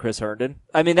better than Chris Herndon.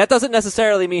 I mean, that doesn't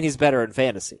necessarily mean he's better in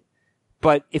fantasy.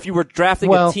 But if you were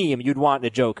drafting a team, you'd want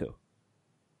Njoku.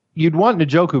 You'd want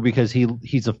Njoku because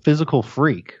he's a physical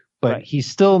freak, but right. He's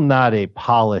still not a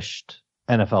polished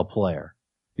NFL player.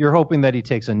 You're hoping that he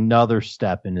takes another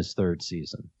step in his 3rd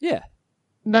season. Yeah.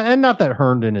 And not that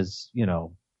Herndon is,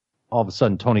 all of a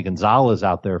sudden Tony Gonzalez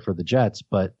out there for the Jets,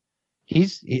 but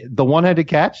The one-handed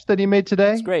catch that he made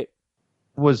today It's great.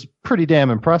 was pretty damn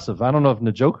impressive. I don't know if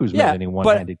Njoku's Yeah, made any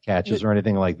one-handed catches or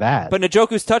anything like that. But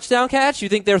Njoku's touchdown catch, you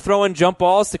think they're throwing jump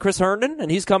balls to Chris Herndon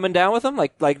and he's coming down with them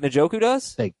like Njoku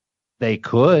does? They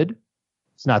could.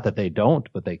 It's not that they don't,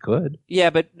 but they could. Yeah,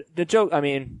 but Njoku,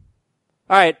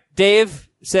 all right, Dave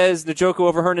says Njoku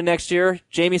over Herndon next year.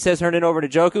 Jamie says Herndon over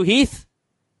Njoku. Heath?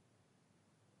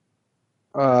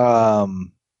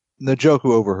 Njoku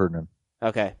over Herndon.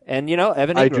 Okay. And,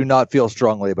 Evan Ingram. I do not feel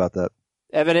strongly about that.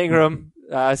 Evan Ingram,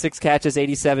 6 catches,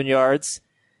 87 yards.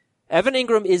 Evan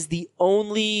Ingram is the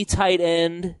only tight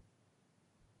end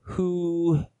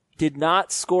who did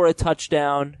not score a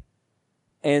touchdown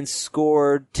and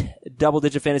scored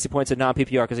double-digit fantasy points at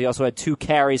non-PPR because he also had 2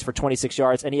 carries for 26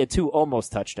 yards, and he had 2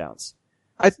 almost touchdowns.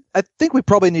 I think we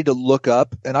probably need to look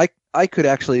up, and I could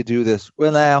actually do this.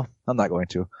 Well, now I'm not going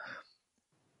to.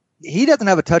 He doesn't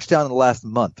have a touchdown in the last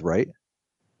month, right?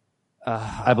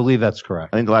 I believe that's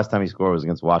correct. I think the last time he scored was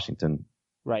against Washington.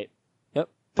 Right. Yep.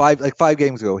 5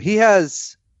 games ago. He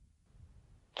has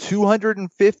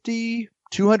 250,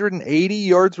 280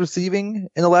 yards receiving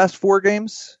in the last 4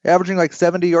 games, averaging like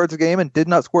 70 yards a game, and did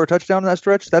not score a touchdown in that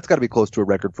stretch. That's got to be close to a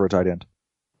record for a tight end.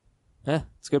 Yeah,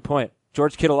 that's a good point.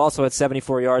 George Kittle also had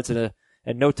 74 yards and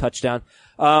no touchdown.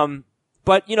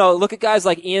 But, look at guys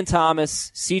like Ian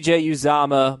Thomas, CJ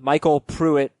Uzama, Michael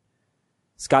Pruitt,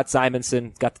 Scott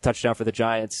Simonson got the touchdown for the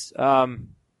Giants.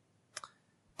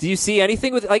 Do you see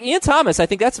anything with, like, Ian Thomas? I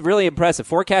think that's really impressive.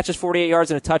 4 catches, 48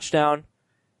 yards and a touchdown,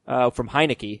 from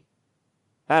Heineke.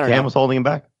 I don't know. Cam was holding him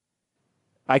back.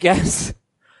 I guess.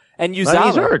 And But Uzama.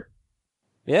 he's hurt.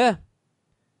 Yeah.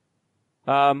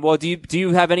 Well, do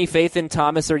you have any faith in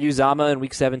Thomas or Uzama in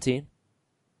week 17?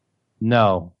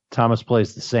 No. Thomas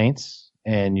plays the Saints,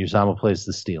 and Uzama plays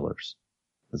the Steelers.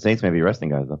 The Saints may be resting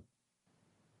guys, though.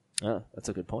 Oh, that's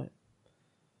a good point.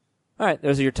 All right,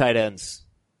 those are your tight ends.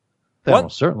 They What?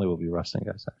 almost certainly will be resting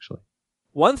guys, actually.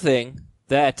 One thing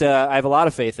that I have a lot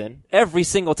of faith in, every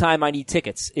single time I need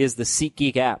tickets, is the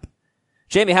SeatGeek app.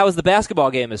 Jamie, how was the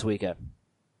basketball game this weekend?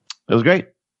 It was great.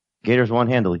 Gators won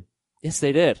handily. Yes,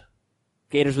 they did.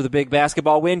 Gators with a big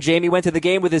basketball win. Jamie went to the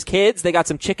game with his kids. They got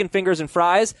some chicken fingers and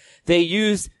fries. They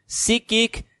used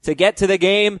SeatGeek to get to the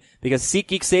game because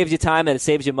SeatGeek saves you time and it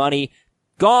saves you money.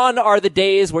 Gone are the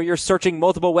days where you're searching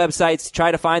multiple websites to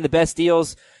try to find the best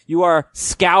deals. You are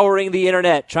scouring the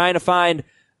internet trying to find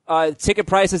ticket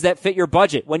prices that fit your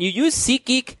budget. When you use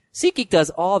SeatGeek, SeatGeek does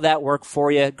all that work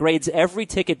for you, grades every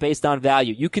ticket based on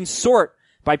value. You can sort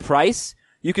by price.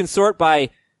 You can sort by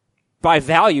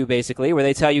value, basically, where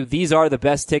they tell you these are the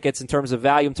best tickets in terms of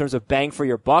value, in terms of bang for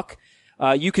your buck.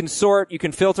 You can sort, you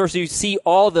can filter, so you see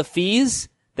all the fees.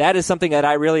 That is something that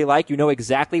I really like. You know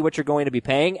exactly what you're going to be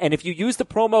paying. And if you use the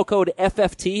promo code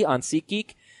FFT on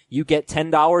SeatGeek, you get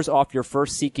 $10 off your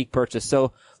first SeatGeek purchase.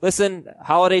 So listen,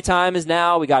 holiday time is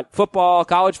now. We got football,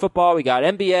 college football. We got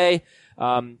NBA,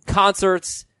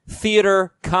 concerts,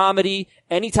 theater, comedy,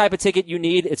 any type of ticket you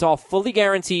need. It's all fully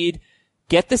guaranteed.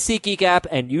 Get the SeatGeek app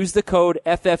and use the code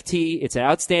FFT. It's an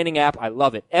outstanding app. I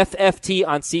love it. FFT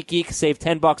on SeatGeek. Save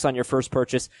 $10 on your first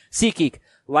purchase. SeatGeek.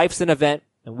 Life's an event,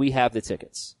 and we have the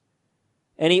tickets.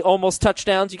 Any almost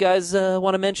touchdowns you guys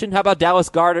want to mention? How about Dallas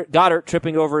Goedert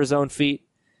tripping over his own feet,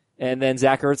 and then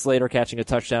Zach Ertz later catching a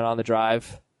touchdown on the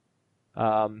drive?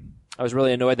 I was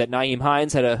really annoyed that Nyheim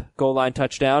Hines had a goal line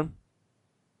touchdown.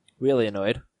 Really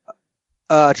annoyed.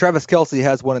 Travis Kelce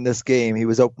has one in this game. He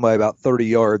was open by about 30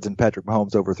 yards, and Patrick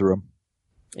Mahomes overthrew him.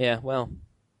 Yeah, well,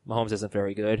 Mahomes isn't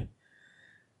very good.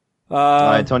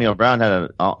 Antonio Brown had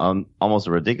almost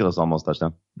a ridiculous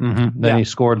touchdown. Mm-hmm. Then he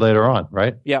scored later on,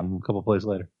 right? Yeah. A couple plays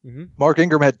later. Mm-hmm. Mark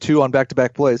Ingram had 2 on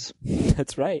back-to-back plays.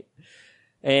 That's right.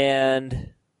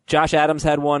 And Josh Adams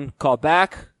had one called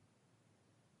back.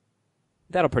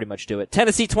 That'll pretty much do it.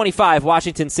 Tennessee 25,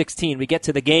 Washington 16. We get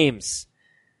to the games.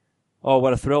 Oh,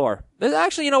 what a thriller.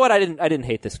 Actually, you know what? I didn't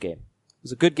hate this game. It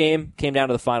was a good game. Came down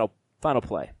to the final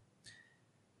play.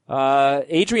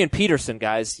 Adrian Peterson,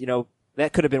 guys,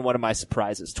 that could have been one of my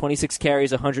surprises. 26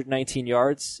 carries, 119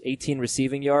 yards, 18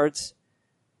 receiving yards.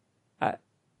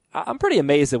 I'm pretty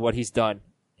amazed at what he's done.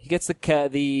 He gets the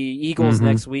Eagles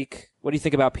next week. What do you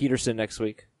think about Peterson next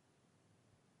week?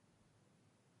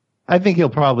 I think he'll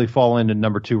probably fall into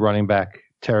number 2 running back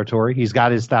territory. He's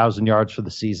got his 1,000 yards for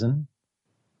the season.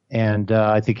 And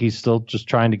I think he's still just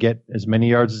trying to get as many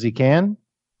yards as he can,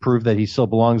 prove that he still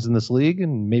belongs in this league,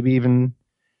 and maybe even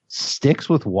sticks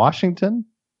with Washington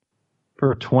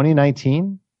for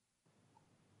 2019.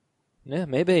 Yeah,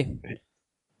 maybe.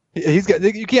 You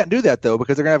can't do that, though,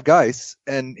 because they're going to have Geis,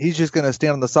 and he's just going to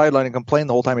stand on the sideline and complain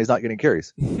the whole time he's not getting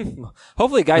carries.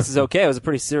 Hopefully Geis is okay. It was a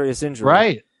pretty serious injury.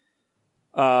 Right.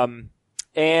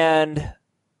 And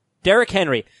Derrick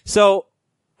Henry. So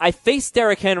I faced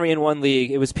Derrick Henry in one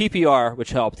league. It was PPR,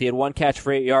 which helped. He had one catch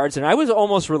for 8 yards, and I was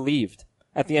almost relieved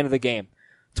at the end of the game.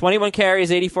 21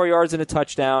 carries, 84 yards, and a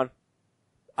touchdown.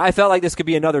 I felt like this could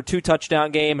be another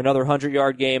 2-touchdown game, another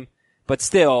 100-yard game, but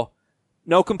still,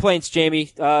 no complaints, Jamie,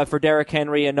 for Derrick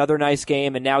Henry. Another nice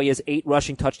game, and now he has 8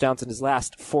 rushing touchdowns in his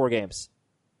last 4 games.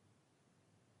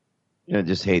 You know,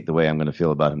 just hate the way I'm going to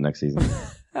feel about him next season.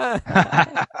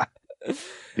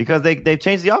 Because they've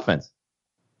changed the offense.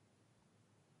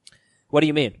 What do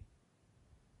you mean?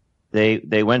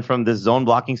 They went from this zone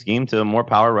blocking scheme to a more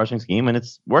power rushing scheme, and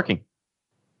it's working.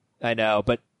 I know,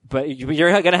 but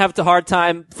you're going to have a hard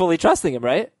time fully trusting him,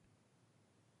 right?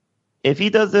 If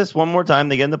he does this one more time,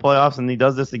 they get in the playoffs, and he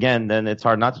does this again, then it's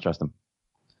hard not to trust him.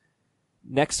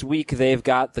 Next week, they've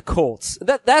got the Colts.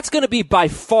 That's going to be by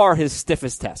far his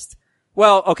stiffest test.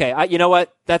 Well, okay, you know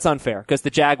what? That's unfair, because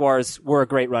the Jaguars were a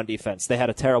great run defense. They had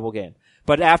a terrible game.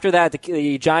 But after that,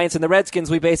 the Giants and the Redskins,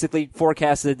 we basically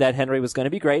forecasted that Henry was going to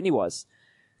be great, and he was.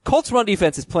 Colts run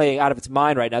defense is playing out of its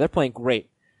mind right now. They're playing great.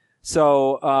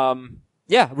 So,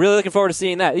 yeah, really looking forward to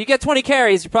seeing that. You get 20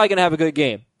 carries, you're probably going to have a good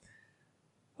game.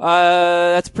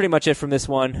 That's pretty much it from this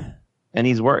one. And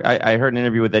he's worked. I heard an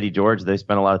interview with Eddie George. They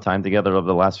spent a lot of time together over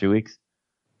the last few weeks,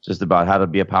 just about how to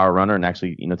be a power runner and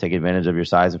actually, take advantage of your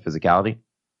size and physicality.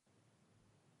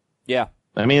 Yeah.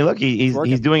 I mean, look,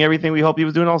 he's doing everything we hope he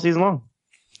was doing all season long.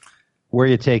 Where are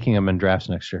you taking him in drafts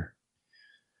next year?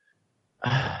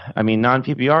 I mean,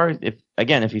 non-PPR,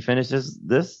 if he finishes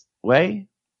this way,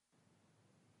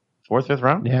 4th, 5th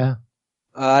round? Yeah.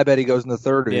 I bet he goes in the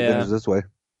 3rd if he finishes this way.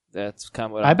 That's kind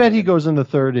of what I bet he goes in the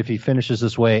 3rd if he finishes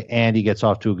this way and he gets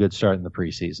off to a good start in the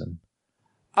preseason.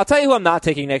 I'll tell you who I'm not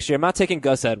taking next year. I'm not taking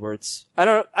Gus Edwards. I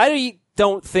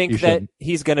don't think that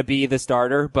he's going to be the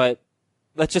starter, but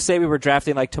let's just say we were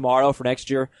drafting like tomorrow for next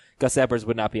year. Gus Edwards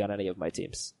would not be on any of my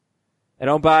teams. I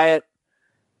don't buy it.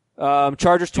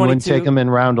 Chargers 22. You wouldn't take him in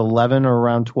round 11 or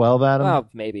round 12, Adam? Oh,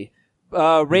 maybe.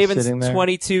 Ravens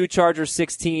 22, Chargers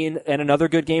 16, and another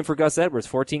good game for Gus Edwards.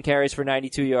 14 carries for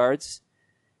 92 yards.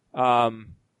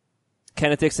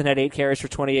 Kenneth Dixon had 8 carries for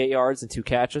 28 yards and 2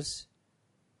 catches.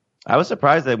 I was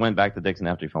surprised they went back to Dixon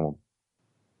after he fumbled.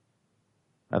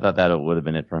 I thought that would have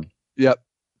been it for him. Yep.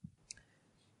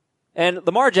 And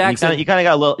Lamar Jackson. You kind of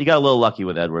got a little lucky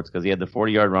with Edwards because he had the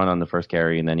 40-yard run on the first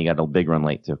carry, and then he got a big run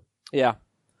late too. Yeah.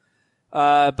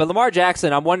 But Lamar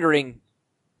Jackson, I'm wondering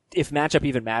if matchup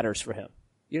even matters for him.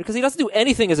 Because he doesn't do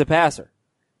anything as a passer.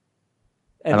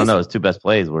 And I don't know. His 2 best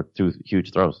plays were 2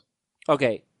 huge throws.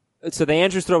 Okay. So the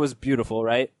Andrews throw was beautiful,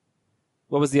 right?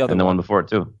 What was the other one? And the one before it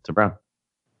too, to Brown.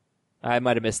 I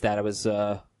might have missed that. It was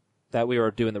that we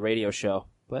were doing the radio show.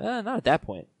 But not at that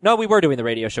point. No, we were doing the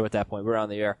radio show at that point. We were on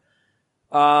the air.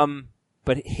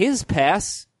 But his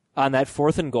pass on that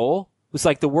 4th and goal was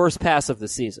like the worst pass of the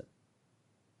season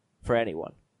for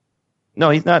anyone. No,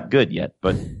 he's not good yet,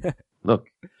 but look,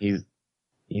 he's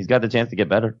got the chance to get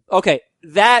better. Okay,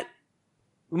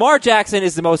 Lamar Jackson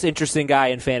is the most interesting guy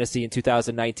in fantasy in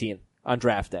 2019 on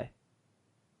draft day.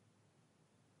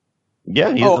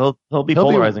 Yeah, he'll be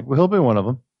polarizing. He'll be one of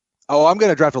them. Oh, I'm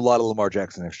going to draft a lot of Lamar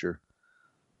Jackson next year.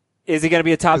 Is he going to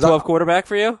be a top 12 quarterback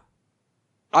for you?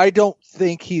 I don't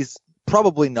think he's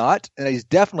probably not, and he's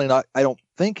definitely not. I don't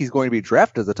think he's going to be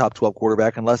drafted as a top 12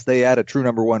 quarterback unless they add a true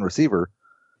number 1 receiver.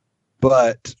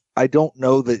 But I don't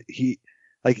know that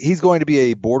he's going to be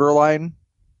a borderline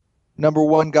number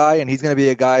 1 guy, and he's going to be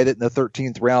a guy that in the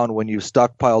 13th round, when you've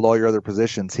stockpiled all your other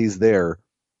positions, he's there,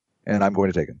 and I'm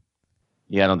going to take him.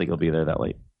 Yeah, I don't think he'll be there that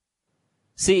late.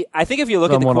 See, I think if you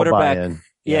look at the quarterback,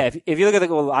 if you look at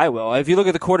I will. If you look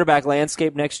at the quarterback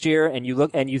landscape next year and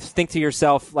you think to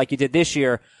yourself like you did this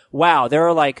year, wow, there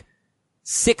are like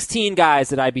 16 guys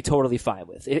that I'd be totally fine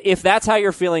with. If that's how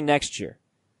you're feeling next year,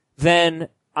 then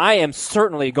I am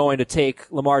certainly going to take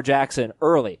Lamar Jackson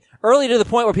early to the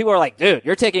point where people are like, dude,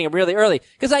 you're taking him really early.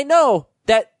 Because I know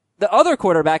that the other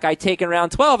quarterback I take in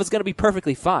round 12 is going to be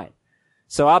perfectly fine.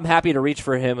 So I'm happy to reach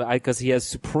for him because he has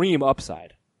supreme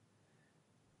upside.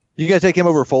 You going to take him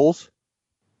over Foles?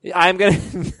 I'm gonna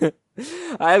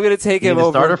take him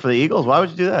over starter for the Eagles. Why would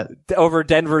you do that? Over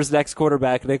Denver's next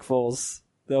quarterback, Nick Foles.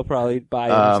 They'll probably buy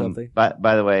him or something.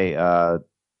 By the way,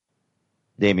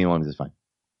 Damian Williams is fine.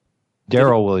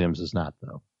 Darrell Williams is not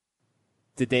though.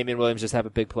 Did Damian Williams just have a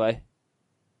big play?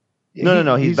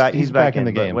 No. He's back. He's back in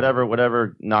the game.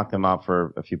 Whatever knocked him out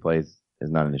for a few plays is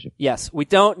not an issue. Yes, we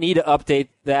don't need to update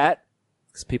that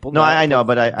because people. No, I know,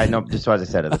 but I know just as I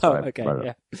said it. That's why okay,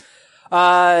 yeah. All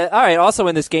right. Also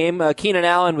in this game, Keenan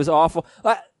Allen was awful.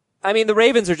 I mean, the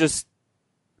Ravens are just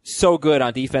so good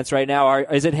on defense right now.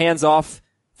 Is it hands off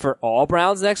for all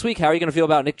Browns next week. How are you going to feel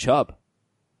about Nick Chubb?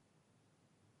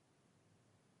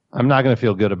 I'm not going to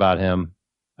feel good about him.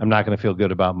 I'm not going to feel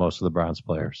good about most of the Browns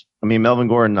players. I mean, Melvin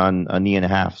Gordon on a knee and a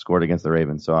half scored against the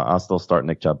Ravens, so I'll still start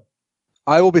Nick Chubb.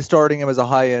 I will be starting him as a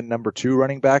high-end number 2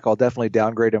 running back. I'll definitely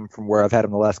downgrade him from where I've had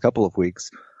him the last couple of weeks.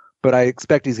 But I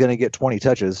expect he's going to get 20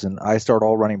 touches, and I start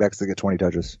all running backs that get 20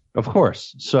 touches. Of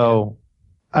course. So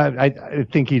I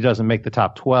think he doesn't make the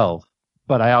top 12,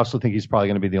 but I also think he's probably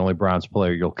going to be the only Browns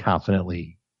player you'll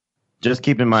confidently just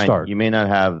keep in mind, start. You may not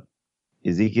have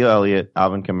Ezekiel Elliott,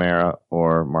 Alvin Kamara,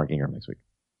 or Mark Ingram next week.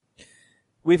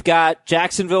 We've got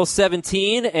Jacksonville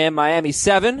 17 and Miami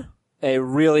 7. A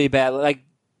really bad, like,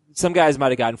 some guys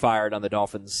might have gotten fired on the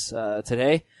Dolphins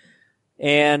today.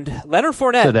 And Leonard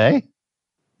Fournette. Today?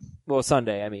 Well,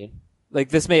 Sunday, I mean. Like,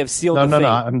 this may have sealed the fate. No,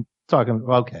 I'm talking,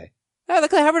 okay. Yeah,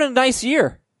 look, they're having a nice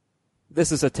year.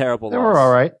 This is a terrible They loss. were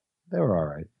all right.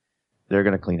 They're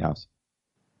going to clean house.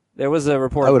 There was a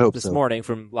report this so. morning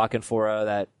from Lock and Fora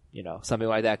that, something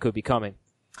like that could be coming.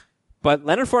 But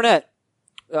Leonard Fournette,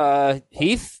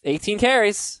 Heath, 18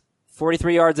 carries,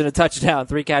 43 yards and a touchdown,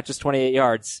 3 catches, 28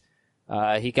 yards.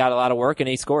 He got a lot of work and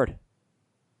he scored.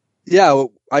 Yeah,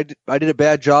 well, I did a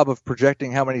bad job of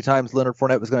projecting how many times Leonard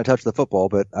Fournette was going to touch the football,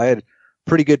 but I had a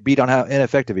pretty good beat on how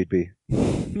ineffective he'd be.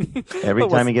 Every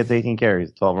time he gets 18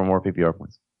 carries, 12 or more PPR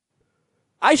points.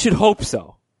 I should hope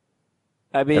so.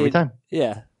 I mean, Every time.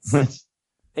 Yeah.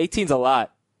 18's a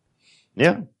lot.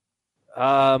 Yeah.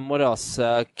 What else?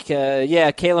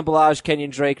 Kalen Ballage,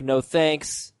 Kenyon Drake, no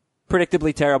thanks.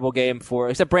 Predictably terrible game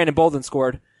except Brandon Bolden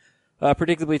scored.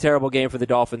 Predictably terrible game for the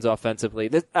Dolphins offensively.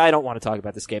 I don't want to talk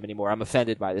about this game anymore. I'm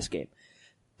offended by this game.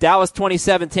 Dallas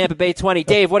 27, Tampa Bay 20.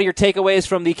 Dave, what are your takeaways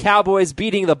from the Cowboys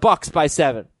beating the Bucks by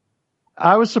 7?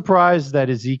 I was surprised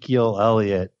that Ezekiel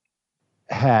Elliott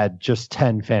had just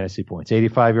 10 fantasy points,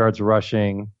 85 yards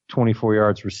rushing, 24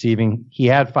 yards receiving. He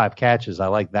had 5 catches. I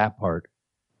like that part.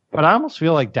 But I almost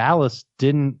feel like Dallas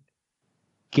didn't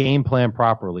game plan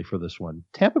properly for this one.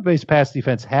 Tampa Bay's pass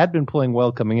defense had been playing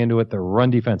well coming into it. Their run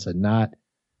defense had not.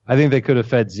 I think they could have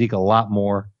fed Zeke a lot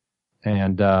more.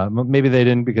 And maybe they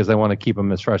didn't because they want to keep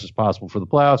him as fresh as possible for the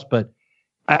playoffs. But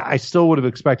I still would have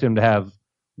expected him to have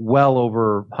well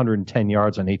over 110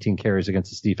 yards on 18 carries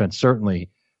against this defense. Certainly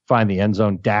find the end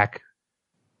zone. Dak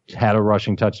had a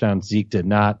rushing touchdown. Zeke did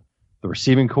not. The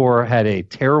receiving core had a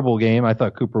terrible game. I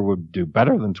thought Cooper would do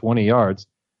better than 20 yards.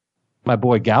 My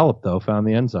boy Gallup, though, found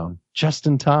the end zone just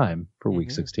in time for Week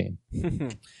 16.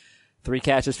 3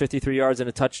 catches, 53 yards, and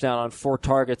a touchdown on 4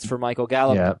 targets for Michael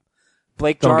Gallup. Yeah.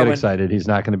 Blake Don't Jarwin. get excited. He's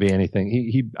not going to be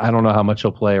anything. I don't know how much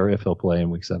he'll play or if he'll play in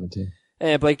Week 17.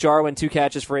 And Blake Jarwin, 2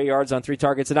 catches for 8 yards on 3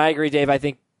 targets. And I agree, Dave. I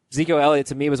think Ezekiel Elliott,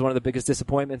 to me, was one of the biggest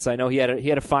disappointments. I know he had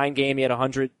a fine game. He had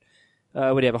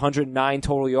 109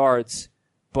 total yards.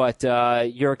 But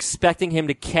you're expecting him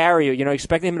to carry,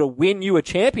 expecting him to win you a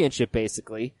championship,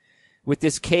 basically, with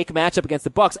this cake matchup against the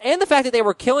Bucks, and the fact that they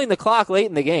were killing the clock late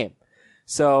in the game.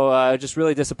 So just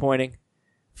really disappointing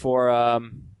for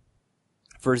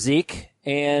Zeke.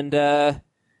 And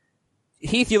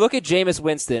Heath, you look at Jameis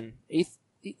Winston.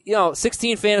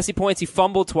 16 fantasy points. He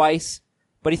fumbled twice,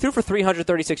 but he threw for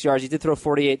 336 yards. He did throw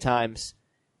 48 times,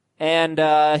 and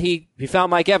he found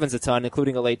Mike Evans a ton,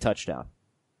 including a late touchdown.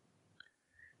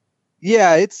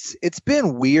 Yeah, it's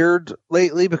been weird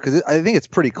lately because I think it's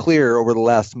pretty clear over the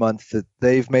last month that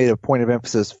they've made a point of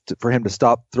emphasis for him to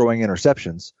stop throwing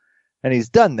interceptions. And he's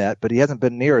done that, but he hasn't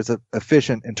been near as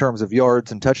efficient in terms of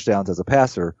yards and touchdowns as a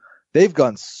passer. They've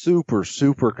gone super,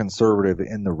 super conservative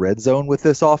in the red zone with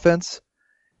this offense.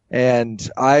 And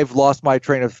I've lost my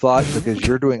train of thought because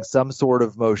you're doing some sort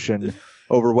of motion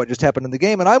over what just happened in the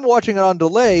game, and I'm watching it on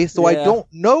delay, so I don't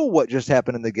know what just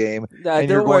happened in the game. And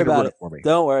you're going to ruin it for me.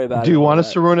 Don't worry about it. Do you want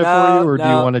us to ruin it for you, or do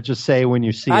you want to just say when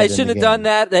you see it? I shouldn't have done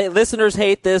that. The listeners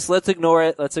hate this. Let's ignore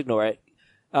it.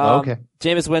 Okay.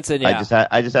 Jameis Winston, yeah.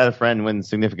 I just had a friend win a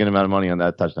significant amount of money on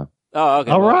that touchdown. Oh,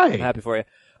 okay. All right. I'm happy for you.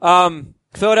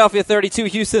 Philadelphia 32,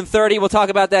 Houston 30. We'll talk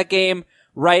about that game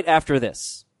right after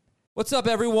this. What's up,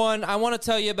 everyone? I want to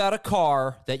tell you about a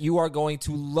car that you are going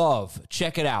to love.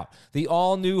 Check it out. The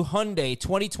all-new Hyundai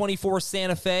 2024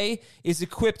 Santa Fe is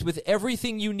equipped with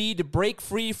everything you need to break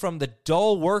free from the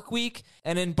dull work week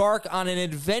and embark on an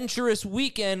adventurous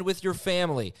weekend with your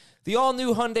family. The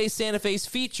all-new Hyundai Santa Fe's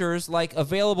features like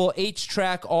available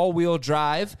H-Track all-wheel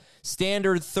drive,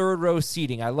 standard third-row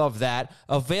seating, I love that,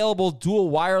 available dual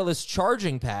wireless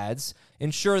charging pads,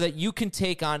 ensure that you can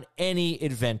take on any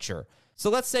adventure. So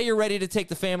let's say you're ready to take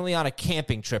the family on a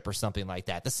camping trip or something like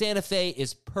that. The Santa Fe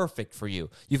is perfect for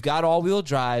you. You've got all-wheel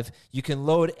drive. You can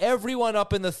load everyone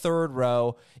up in the third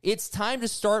row. It's time to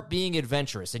start being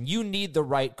adventurous, and you need the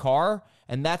right car.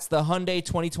 and that's the Hyundai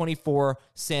 2024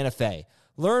 Santa Fe.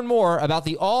 Learn more about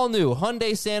the all-new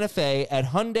Hyundai Santa Fe at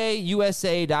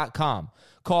HyundaiUSA.com.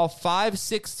 Call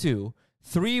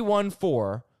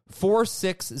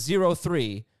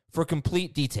 562-314-4603 for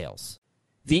complete details.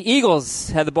 The Eagles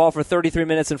had the ball for 33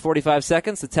 minutes and 45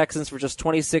 seconds. The Texans for just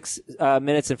 26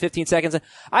 minutes and 15 seconds.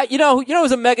 You know it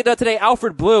was a mega dud today.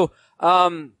 Alfred Blue.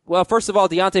 Well, first of all,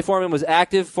 Deontay Foreman was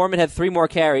active. Foreman had 3 more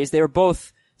carries. They were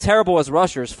both terrible as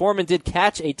rushers. Foreman did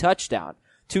catch a touchdown.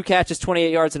 2 catches,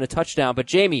 28 yards, and a touchdown. But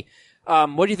Jamie,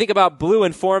 what do you think about Blue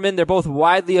and Foreman? They're both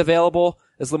widely available.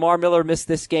 As Lamar Miller missed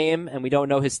this game, and we don't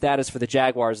know his status for the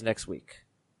Jaguars next week.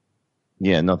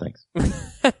 Yeah, no thanks.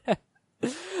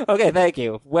 Okay, thank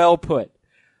you. Well put.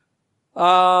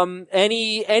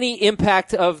 Any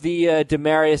impact of the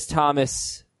Demaryius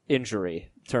Thomas injury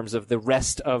in terms of the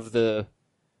rest of the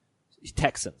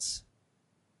Texans?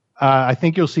 I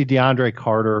think you'll see DeAndre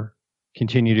Carter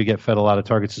continue to get fed a lot of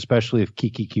targets, especially if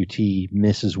Kiki QT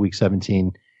misses Week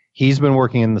 17. He's been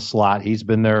working in the slot. He's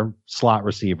been their slot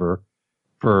receiver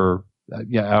for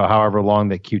however long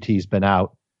that QT's been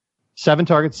out. 7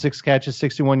 targets, 6 catches,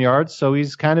 61 yards. So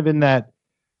he's kind of in that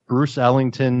Bruce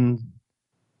Ellington,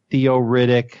 Theo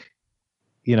Riddick,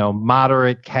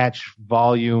 moderate catch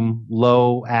volume,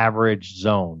 low average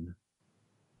zone.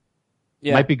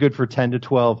 Yeah. Might be good for 10 to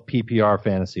 12 PPR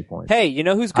fantasy points. Hey, you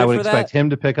know who's good for that? I would expect him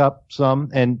to pick up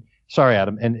some. And sorry,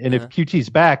 Adam. And if QT's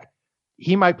back,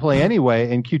 he might play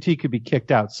anyway, and QT could be kicked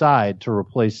outside to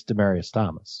replace Demaryius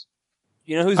Thomas.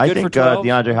 You know who's good for 12? I think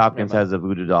DeAndre Hopkins has a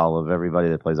voodoo doll of everybody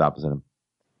that plays opposite him.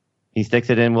 He sticks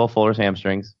it in Will Fuller's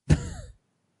hamstrings.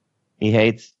 He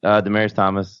hates Demaryius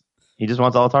Thomas. He just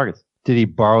wants all the targets. Did he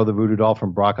borrow the voodoo doll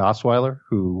from Brock Osweiler,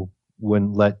 who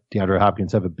wouldn't let DeAndre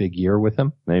Hopkins have a big year with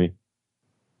him? Maybe.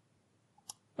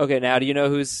 Okay, now do you know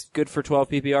who's good for 12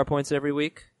 PPR points every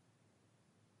week?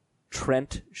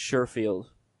 Trent Sherfield.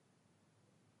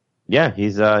 Yeah,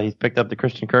 he's picked up the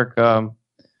Christian Kirk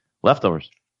leftovers.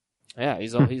 Yeah,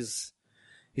 he's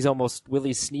almost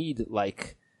Willie Snead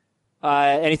like.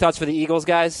 Any thoughts for the Eagles,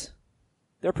 guys?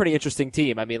 They're a pretty interesting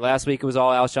team. I mean, last week it was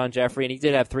all Alshon Jeffrey, and he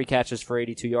did have 3 catches for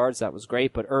 82 yards. That was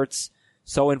great, but Ertz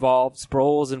so involved,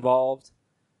 Sproles involved.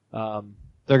 They're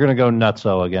going to go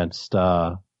nutso against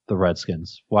the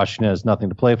Redskins. Washington has nothing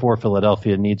to play for.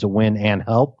 Philadelphia needs a win and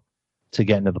help to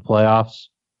get into the playoffs.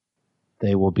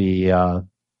 They will be at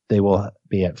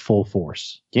full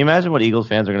force. Can you imagine what Eagles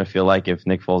fans are going to feel like if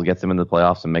Nick Foles gets them into the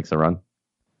playoffs and makes a run?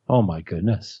 Oh my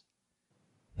goodness.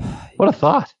 What a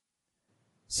thought.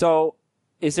 So,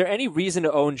 is there any reason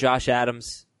to own Josh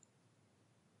Adams?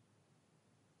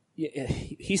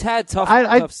 He's had tough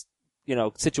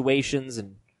situations,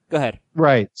 and go ahead.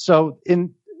 Right. So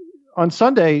on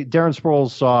Sunday, Darren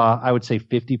Sproles saw, I would say,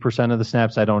 50% of the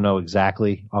snaps. I don't know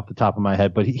exactly off the top of my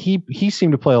head, but he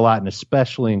seemed to play a lot, and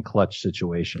especially in clutch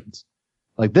situations.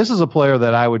 Like, this is a player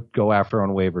that I would go after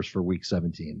on waivers for Week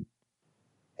 17.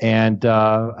 And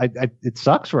it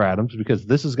sucks for Adams because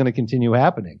this is going to continue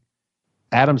happening.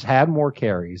 Adams had more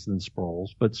carries than Sproles,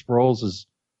 but Sproles is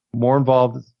more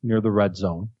involved near the red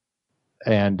zone.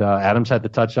 And Adams had the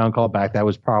touchdown call back. That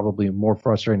was probably more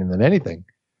frustrating than anything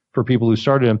for people who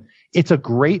started him. It's a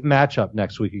great matchup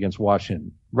next week against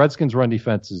Washington. Redskins' run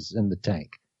defense is in the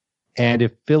tank. And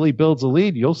if Philly builds a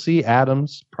lead, you'll see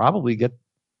Adams probably get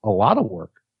a lot of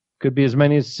work. Could be as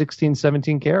many as 16,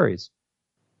 17 carries.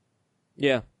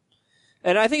 Yeah.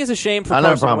 And I think it's a shame for I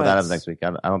don't have a Carson problem with Wentz. Adams next week.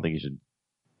 I don't think you should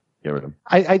get rid of him.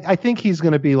 I think he's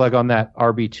going to be like on that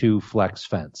RB2 flex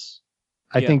fence.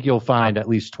 I think you'll find at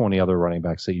least 20 other running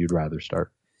backs that you'd rather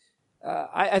start.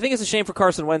 I think it's a shame for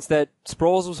Carson Wentz that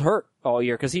Sproles was hurt all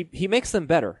year because he makes them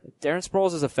better. Darren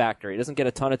Sproles is a factor. He doesn't get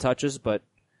a ton of touches, but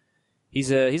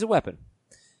he's a weapon.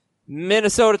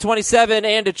 Minnesota 27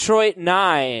 and Detroit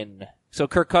 9. So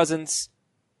Kirk Cousins,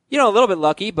 a little bit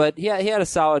lucky, but he had a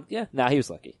solid. Yeah, he was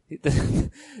lucky.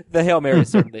 The Hail Mary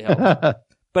certainly helped.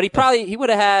 But he would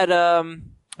have had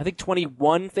I think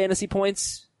 21 fantasy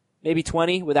points, maybe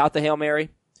 20 without the Hail Mary.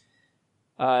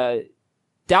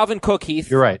 Dalvin Cook, Heath.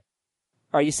 You're right.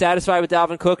 Are you satisfied with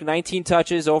Dalvin Cook? 19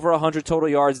 touches, over 100 total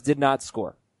yards, did not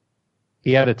score.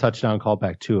 He had a touchdown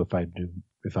callback too,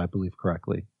 if I believe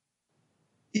correctly.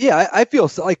 Yeah, I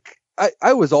feel like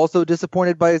I was also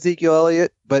disappointed by Ezekiel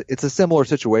Elliott, but it's a similar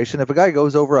situation. If a guy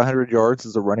goes over 100 yards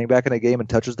as a running back in a game and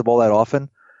touches the ball that often,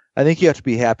 I think you have to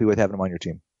be happy with having him on your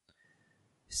team.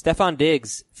 Stephon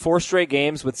Diggs, 4 straight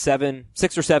games with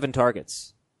 6 or 7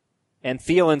 targets. And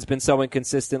Thielen's been so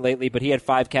inconsistent lately, but he had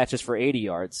 5 catches for 80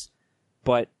 yards.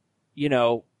 But,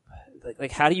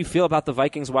 how do you feel about the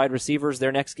Vikings wide receivers?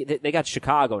 They got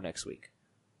Chicago next week.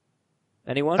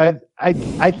 Anyone?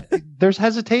 There's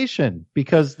hesitation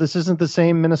because this isn't the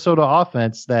same Minnesota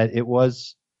offense that it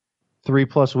was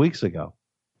 3+ weeks ago.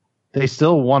 They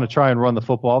still want to try and run the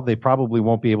football. They probably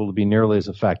won't be able to be nearly as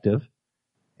effective.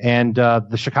 And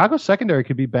the Chicago secondary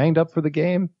could be banged up for the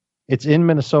game. It's in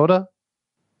Minnesota.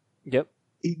 Yep.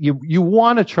 You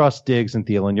want to trust Diggs and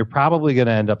Thielen. You're probably going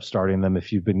to end up starting them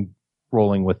if you've been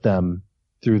rolling with them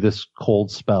through this cold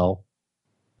spell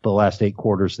the last 8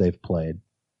 quarters they've played.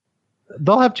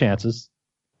 They'll have chances.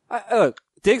 Look,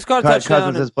 Diggs caught a touchdown.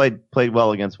 Cousins has played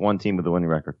well against one team with a winning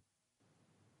record,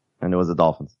 and it was the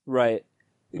Dolphins. Right.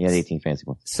 He had 18 fantasy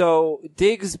points. So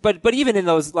Diggs, but even in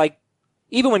those, like,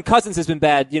 even when Cousins has been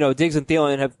bad, Diggs and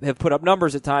Thielen have put up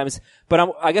numbers at times.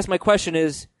 But I guess my question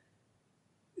is,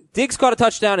 Diggs caught a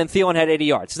touchdown and Thielen had 80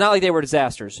 yards. It's not like they were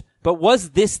disasters. But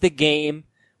was this the game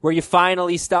where you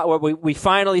finally stop, where we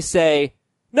finally say,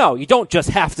 no, you don't just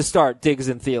have to start Diggs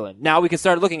and Thielen. Now we can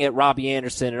start looking at Robbie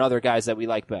Anderson and other guys that we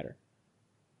like better.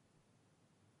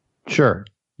 Sure,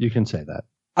 you can say that.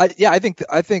 I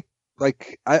think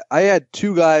like I had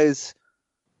 2 guys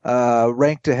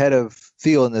ranked ahead of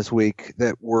Thielen this week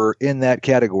that were in that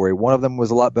category. One of them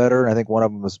was a lot better, and I think one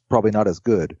of them was probably not as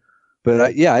good. But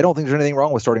I don't think there's anything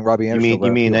wrong with starting Robbie Anderson.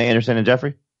 You mean Anderson and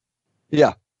Jeffrey?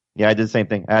 Yeah. Yeah, I did the same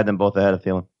thing. I had them both ahead of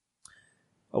Thielen.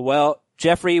 Well,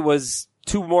 Jeffrey was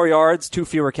 2 more yards, 2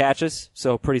 fewer catches,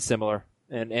 so pretty similar.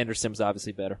 And Anderson's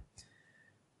obviously better.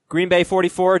 Green Bay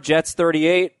 44, Jets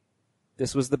 38.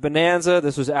 This was the bonanza.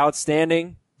 This was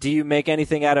outstanding. Do you make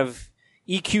anything out of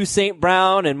EQ St.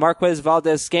 Brown and Marquez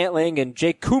Valdez-Scantling and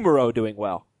Jake Kumaro doing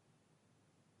well?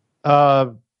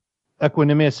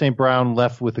 Equanimous St. Brown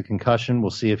left with a concussion.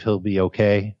 We'll see if he'll be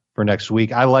okay for next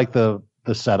week. I like the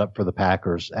setup for the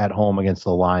Packers at home against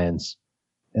the Lions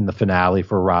in the finale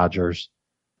for Rodgers.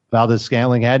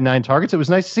 Valdez-Scantling had 9 targets. It was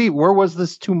nice to see. Where was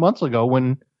this 2 months ago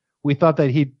when we thought that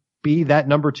he'd be that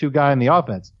number 2 guy in the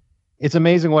offense? It's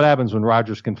amazing what happens when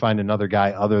Rodgers can find another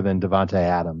guy other than Devontae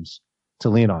Adams to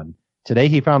lean on. Today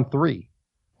he found 3.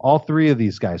 All 3 of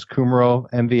these guys, Kumaro,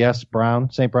 MVS, Brown,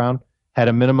 St. Brown, had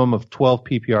a minimum of 12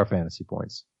 PPR fantasy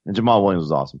points. And Jamal Williams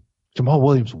was awesome. Jamal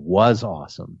Williams was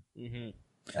awesome. Mm-hmm.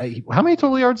 How many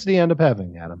total yards did he end up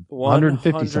having, Adam?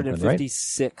 150 something, right?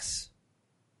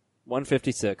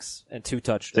 156 and 2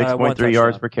 touchdowns. 6.3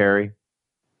 yards per carry.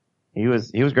 He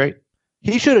was great.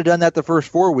 He should have done that the first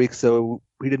 4 weeks so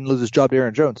he didn't lose his job to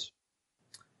Aaron Jones.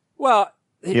 Well,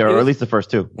 or at least the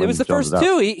first 2. It was the first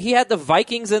 2. He had the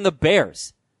Vikings and the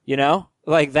Bears,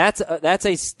 Like that's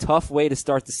a tough way to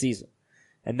start the season.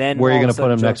 And then where are you going to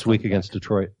put him next week against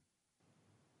Detroit?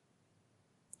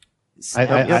 I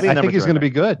think he's going to be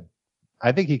good.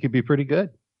 I think he could be pretty good.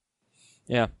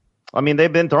 Yeah. I mean,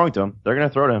 they've been throwing to him. They're going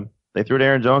to throw to him. They threw to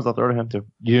Aaron Jones. They'll throw to him too.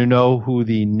 You know who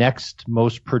the next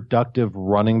most productive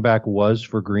running back was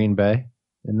for Green Bay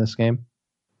in this game?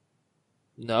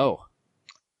 No.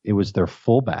 It was their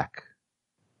fullback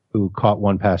who caught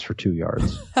 1 pass for 2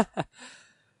 yards.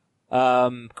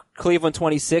 Cleveland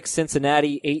 26,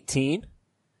 Cincinnati 18.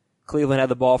 Cleveland had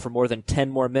the ball for more than 10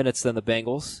 more minutes than the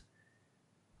Bengals.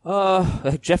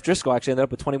 Jeff Driscoll actually ended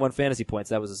up with 21 fantasy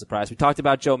points. That was a surprise. We talked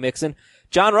about Joe Mixon.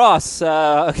 John Ross,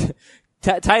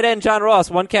 tight end John Ross,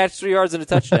 1 catch, 3 yards and a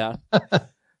touchdown.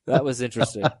 That was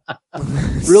interesting.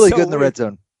 Really good in the red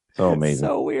zone. So amazing.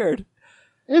 So weird.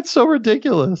 It's so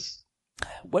ridiculous.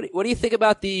 What do you think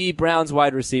about the Browns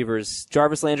wide receivers?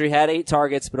 Jarvis Landry had 8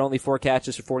 targets, but only 4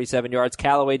 catches for 47 yards.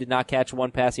 Callaway did not catch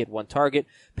 1 pass. He had 1 target.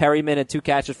 Perryman had 2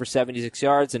 catches for 76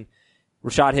 yards, and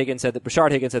Rashard Higgins had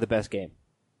the best game.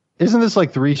 Isn't this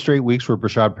like 3 straight weeks where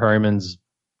Brashad Perryman's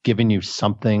giving you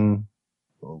something,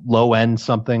 low end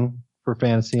something for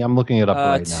fantasy? I'm looking it up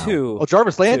right now. 2. Well,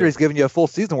 Jarvis Landry's giving you a full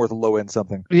season worth of low end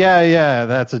something. Yeah,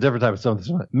 that's a different type of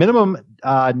something. Minimum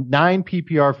 9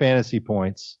 PPR fantasy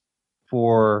points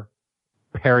for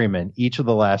Perryman each of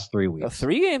the last 3 weeks.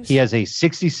 3 games? He has a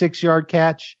 66-yard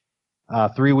catch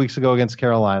 3 weeks ago against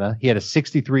Carolina. He had a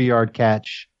 63-yard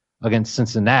catch against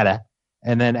Cincinnati.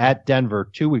 And then at Denver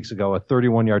 2 weeks ago, a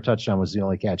 31-yard touchdown was the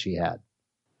only catch he had.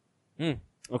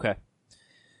 Okay.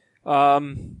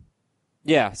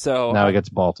 Yeah, so... Now he gets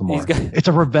Baltimore. It's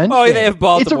a revenge game. They have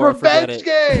Baltimore. It's a revenge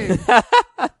game!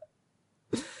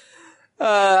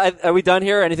 Are we done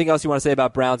here? Anything else you want to say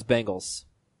about Browns-Bengals?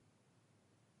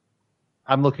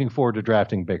 I'm looking forward to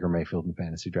drafting Baker Mayfield in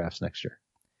fantasy drafts next year.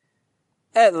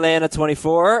 Atlanta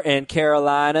 24 and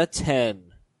Carolina 10.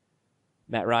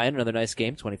 Matt Ryan, another nice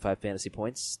game, 25 fantasy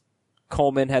points.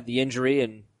 Coleman had the injury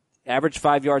and averaged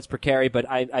 5 yards per carry, but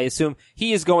I assume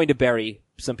he is going to bury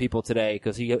some people today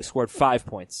because he scored 5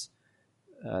 points.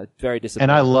 Very disappointing.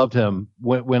 And I loved him.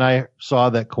 When I saw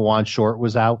that Kawan Short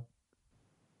was out,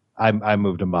 I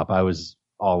moved him up. I was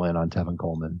all in on Tevin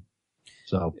Coleman.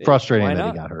 So frustrating Why that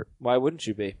not? he got hurt. Why wouldn't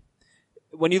you be?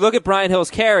 When you look at Brian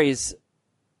Hill's carries,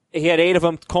 he had 8 of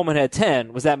them. Coleman had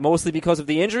 10. Was that mostly because of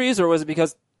the injuries, or was it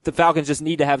because the Falcons just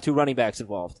need to have 2 running backs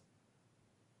involved?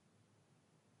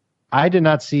 I did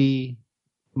not see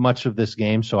much of this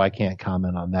game, so I can't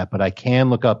comment on that, but I can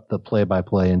look up the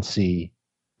play-by-play and see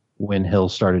when Hill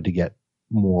started to get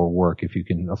more work, if you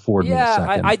can afford me a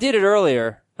second. I did it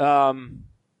earlier. A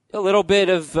little bit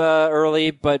of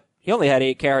early, but he only had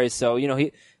 8 carries, so,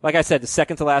 he, like I said, the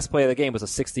second to last play of the game was a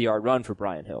 60-yard run for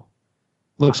Brian Hill.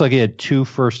 Looks like he had 2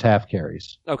 first-half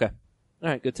carries. Okay. All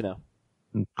right, good to know.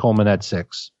 And Coleman had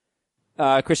 6.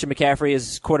 Christian McCaffrey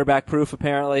is quarterback-proof,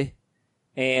 apparently.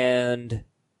 And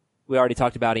we already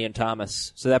talked about Ian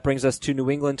Thomas. So that brings us to New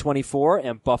England 24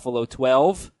 and Buffalo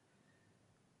 12.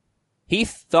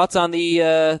 Heath, thoughts on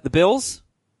the Bills?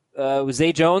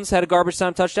 Zay Jones had a garbage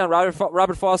time touchdown.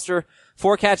 Robert Foster,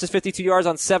 4 catches, 52 yards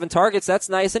on 7 targets. That's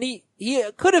nice. And he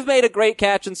could have made a great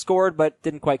catch and scored, but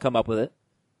didn't quite come up with it.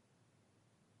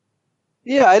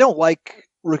 Yeah, I don't like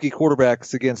rookie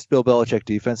quarterbacks against Bill Belichick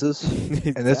defenses.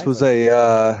 Exactly. And this was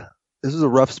a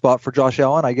rough spot for Josh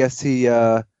Allen. I guess he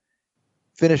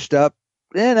finished up,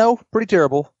 pretty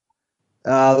terrible.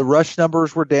 The rush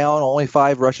numbers were down, only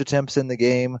 5 rush attempts in the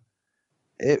game.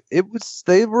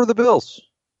 They were the Bills.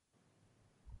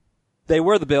 They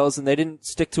were the Bills, and they didn't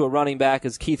stick to a running back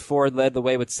as Keith Ford led the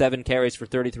way with 7 carries for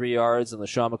 33 yards, and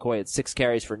LaShawn McCoy had 6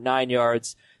 carries for 9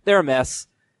 yards. They're a mess.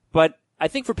 But I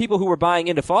think for people who were buying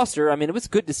into Foster, it was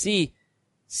good to see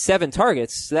 7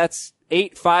 targets. That's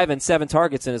 8, 5, and 7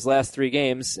 targets in his last 3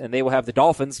 games, and they will have the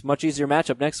Dolphins. Much easier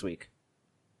matchup next week.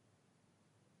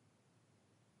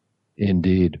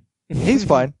 Indeed. He's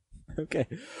fine. Okay.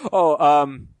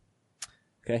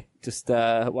 Okay. Just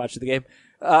watch the game.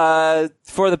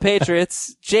 For the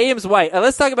Patriots, James White.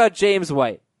 Let's talk about James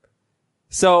White.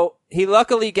 So he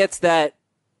luckily gets that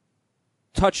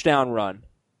touchdown run.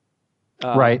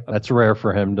 Right. That's rare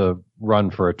for him to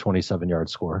run for a 27-yard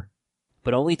score.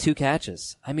 But only 2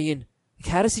 catches. How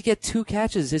does he get 2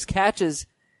 catches? His catches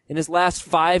in his last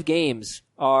 5 games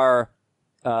are,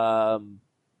 sorry.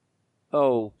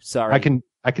 I can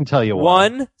tell you why.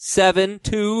 1, 7,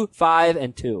 2, 5,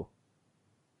 and 2.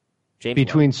 James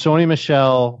Between White. Sony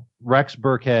Michel, Rex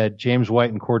Burkhead, James White,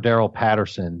 and Cordero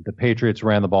Patterson, the Patriots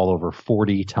ran the ball over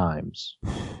 40 times.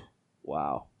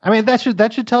 Wow.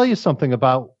 That should tell you something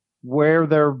about where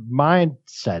their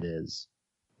mindset is.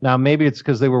 Now, maybe it's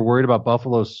because they were worried about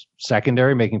Buffalo's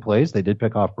secondary making plays. They did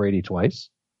pick off Brady twice.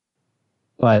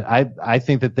 But I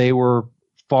think that they were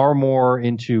far more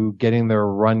into getting their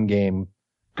run game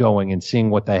going and seeing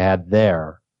what they had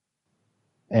there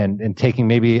and taking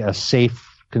maybe a safe,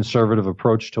 conservative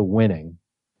approach to winning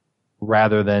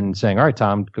rather than saying, all right,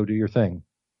 Tom, go do your thing.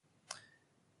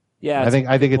 Yeah. I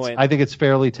think it's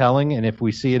fairly telling. And if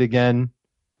we see it again,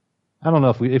 I don't know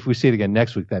if we see it again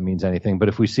next week, that means anything. But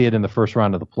if we see it in the first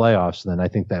round of the playoffs, then I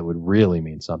think that would really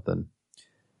mean something.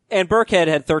 And Burkhead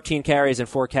had 13 carries and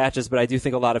 4 catches, but I do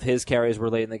think a lot of his carries were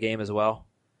late in the game as well.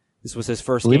 This was his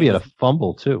first game. I believe he had a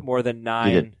fumble too. More than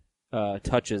 9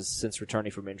 touches since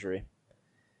returning from injury.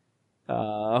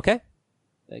 Okay.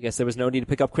 I guess there was no need to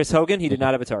pick up Chris Hogan. He did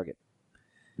not have a target.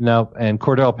 No, and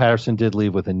Cordell Patterson did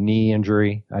leave with a knee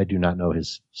injury. I do not know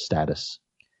his status.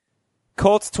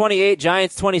 Colts 28,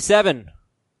 Giants 27.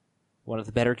 One of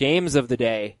the better games of the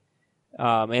day.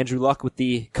 Andrew Luck with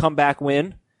the comeback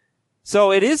win.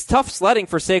 So it is tough sledding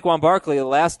for Saquon Barkley. The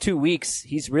last 2 weeks,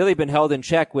 he's really been held in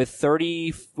check with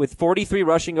 43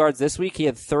 rushing yards this week. He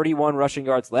had 31 rushing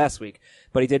yards last week,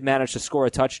 but he did manage to score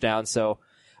a touchdown. So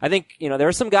I think, there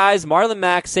are some guys, Marlon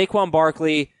Mack, Saquon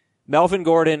Barkley, Melvin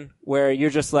Gordon, where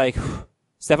you're just like,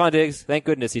 Stephon Diggs, thank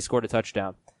goodness he scored a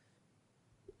touchdown.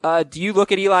 Do you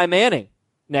look at Eli Manning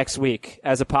next week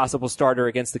as a possible starter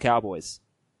against the Cowboys?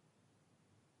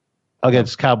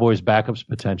 Against Cowboys backups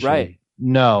potentially? Right.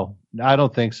 No, I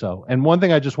don't think so. And one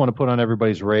thing I just want to put on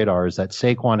everybody's radar is that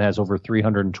Saquon has over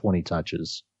 320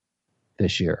 touches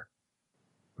this year,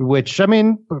 which,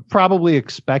 probably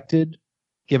expected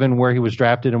given where he was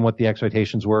drafted and what the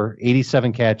expectations were.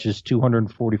 87 catches,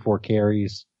 244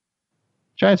 carries.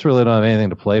 Giants really don't have anything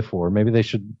to play for. Maybe they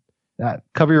should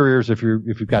cover your ears if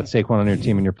you've got Saquon on your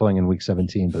team and you're playing in week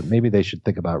 17, but maybe they should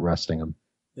think about resting him.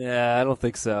 Yeah, I don't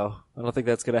think so. I don't think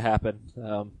that's going to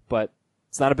happen. But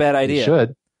it's not a bad idea. He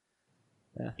should.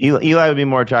 Yeah. Eli would be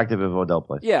more attractive if Odell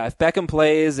plays. Yeah, if Beckham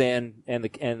plays and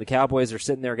the Cowboys are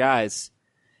sitting there guys.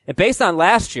 And based on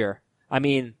last year,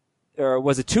 or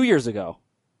was it 2 years ago,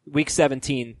 week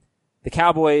 17, the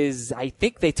Cowboys, I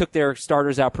think they took their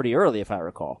starters out pretty early, if I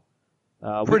recall.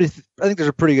 I think there's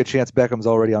a pretty good chance Beckham's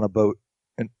already on a boat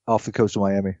and off the coast of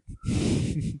Miami.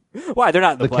 Why? They're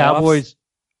not in the playoffs. Cowboys,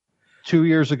 2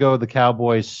 years ago, the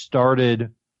Cowboys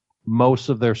started most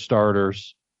of their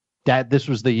starters. This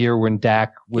was the year when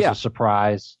Dak was a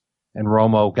surprise and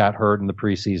Romo got hurt in the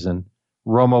preseason.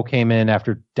 Romo came in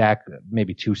after Dak,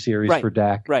 maybe 2 series for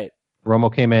Dak. Right.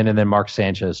 Romo came in, and then Mark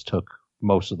Sanchez took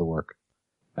most of the work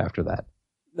after that.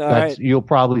 All right. You'll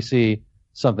probably see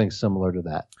something similar to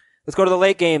that. Let's go to the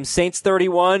late game. Saints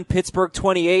 31, Pittsburgh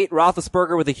 28.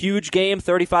 Roethlisberger with a huge game,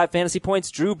 35 fantasy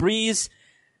points. Drew Brees.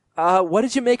 What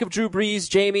did you make of Drew Brees,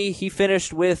 Jamie? He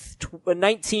finished with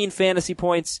 19 fantasy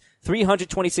points,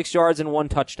 326 yards, and 1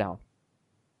 touchdown.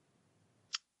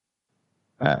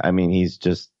 I mean, he's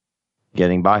just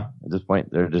getting by at this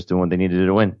point. They're just doing what they need to do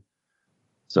to win.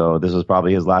 So this was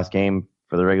probably his last game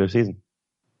for the regular season.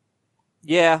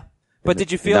 Yeah, but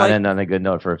did you feel not like end on a good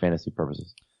note for fantasy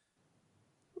purposes?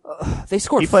 They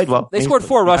scored. He played well. They scored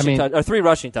 3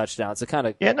 rushing touchdowns. It kind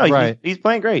of He's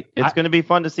playing great. It's going to be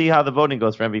fun to see how the voting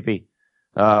goes for MVP.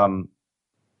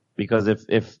 Because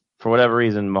if for whatever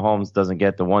reason Mahomes doesn't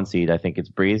get the 1 seed, I think it's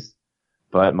Breeze.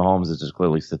 But Mahomes is just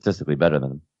clearly statistically better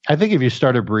than him. I think if you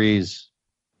started Breeze,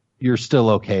 you're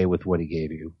still okay with what he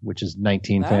gave you, which is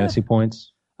 19 fantasy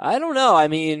points. I don't know. I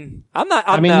mean, you might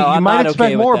not expect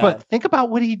okay more, with that. but think about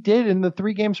what he did in the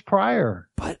 3 games prior.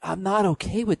 But I'm not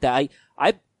okay with that.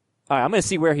 All right, I'm going to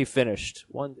see where he finished.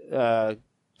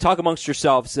 Talk amongst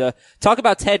yourselves. Talk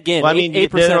about Ted Ginn. Well, I mean,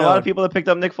 8% there are a lot of people that picked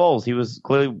up Nick Foles. He was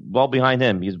clearly well behind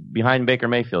him. He's behind Baker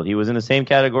Mayfield. He was in the same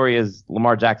category as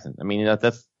Lamar Jackson. I mean,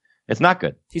 it's not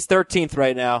good. He's 13th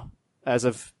right now as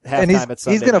of halftime and at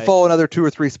Sunday he's going to night. fall another 2 or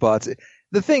 3 spots.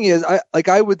 The thing is,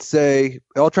 I would say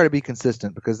I'll try to be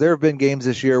consistent because there have been games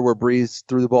this year where Breeze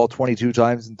threw the ball 22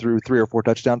 times and threw 3 or 4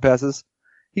 touchdown passes.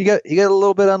 He got a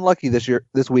little bit unlucky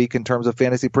this week in terms of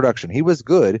fantasy production. He was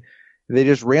good. They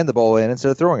just ran the ball in instead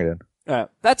of throwing it in. All right.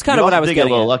 That's kind of what I was getting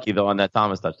getting a little at. lucky though on that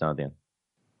Thomas touchdown at the end.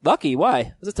 Lucky? Why?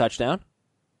 It was a touchdown.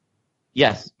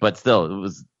 Yes, but still, it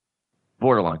was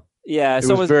borderline. Yeah, It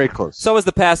was very close. So was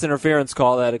the pass interference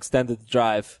call that extended the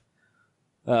drive.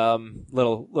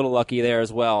 Little lucky there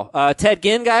as well. Ted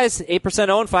Ginn, guys, 8%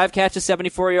 owned, 5 catches,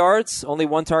 74 yards. Only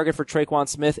 1 target for Traquan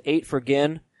Smith, 8 for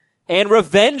Ginn. And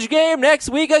revenge game next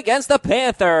week against the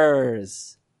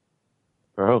Panthers.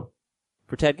 For who?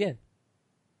 For Ted Ginn.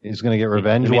 He's going to get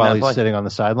revenge You mean while not he's play? sitting on the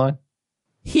sideline?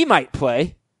 He might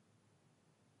play.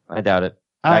 I doubt it.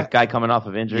 That guy coming off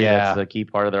of injury, that's a key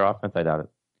part of their offense. I doubt it.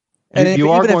 And You even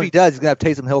are if going- he does, he's going to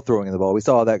have Taysom Hill throwing in the ball. We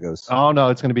saw how that goes. Oh, no,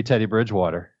 it's going to be Teddy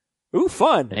Bridgewater. Ooh,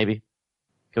 fun. Maybe.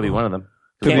 Could be one of them.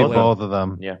 Could Can't be wait. both of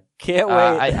them. Yeah. Can't wait.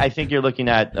 I think you're looking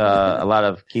at a lot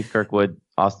of Keith Kirkwood,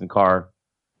 Austin Carr,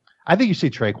 I think you see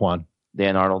Traquan.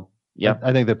 Dan Arnold. Yep.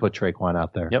 I think they put Traquan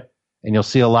out there. Yep. And you'll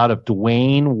see a lot of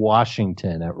Dwayne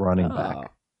Washington at running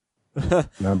back.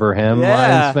 Remember him, Yeah.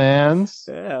 Lions fans?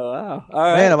 Yeah, wow. All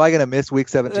right. Man, am I going to miss week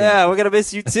 17? Yeah, we're going to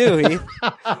miss you too, Heath.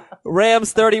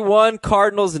 Rams 31,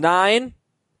 Cardinals 9.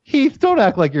 Heath, don't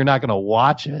act like you're not going to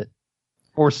watch it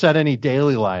or set any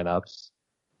daily lineups.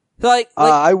 Like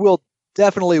I will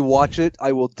definitely watch it.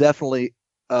 I will definitely,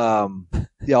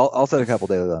 I'll set a couple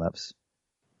daily lineups.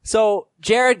 So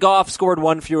Jared Goff scored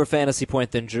 1 fewer fantasy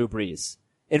point than Drew Brees.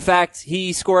 In fact,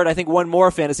 he scored, I think, 1 more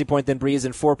fantasy point than Brees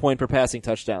in 4-point per passing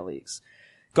touchdown leagues.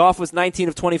 Goff was 19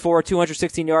 of 24,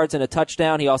 216 yards and a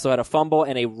touchdown. He also had a fumble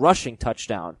and a rushing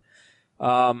touchdown.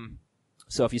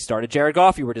 So if you started Jared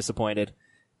Goff, you were disappointed.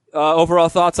 Overall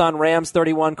thoughts on Rams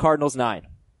 31, Cardinals 9.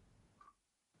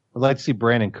 I'd like to see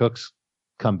Brandon Cooks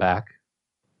come back,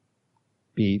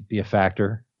 be a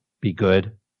factor, be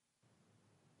good.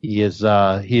 He's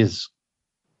been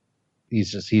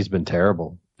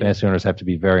terrible. Fantasy owners have to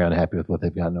be very unhappy with what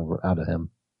they've gotten out of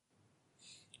him.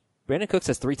 Brandon Cooks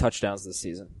has 3 touchdowns this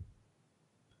season.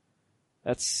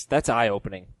 That's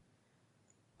eye-opening.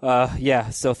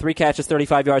 So 3 catches,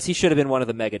 35 yards. He should have been one of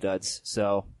the mega duds.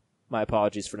 So my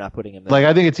apologies for not putting him there. Like,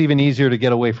 I think it's even easier to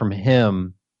get away from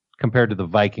him compared to the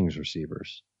Vikings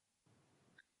receivers.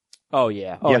 Oh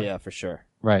yeah, for sure.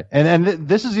 Right. And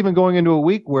this is even going into a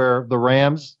week where the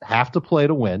Rams have to play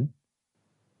to win.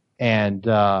 And,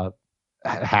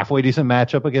 halfway decent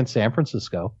matchup against San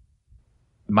Francisco.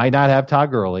 Might not have Todd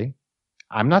Gurley.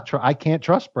 I can't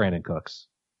trust Brandon Cooks.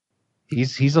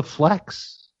 He's a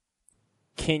flex.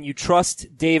 Can you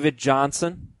trust David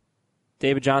Johnson?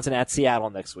 David Johnson at Seattle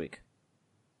next week.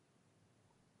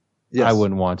 Yes. I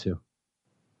wouldn't want to.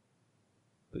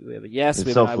 We have a yes. we It's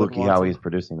have so an I wouldn't fluky want how to. he's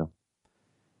producing though.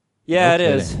 Yeah, No it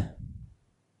is. kidding.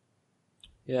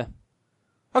 Yeah.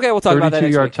 Okay, we'll talk about that 32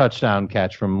 next yard week. touchdown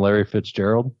catch from Larry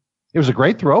Fitzgerald. It was a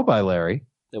great throw by Larry.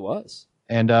 It was.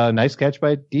 And nice catch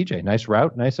by DJ. Nice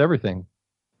route, nice everything.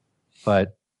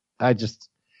 But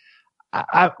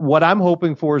what I'm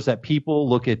hoping for is that people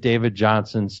look at David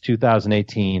Johnson's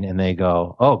 2018 and they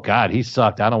go, oh, God, he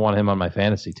sucked. I don't want him on my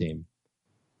fantasy team.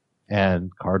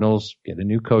 And Cardinals get a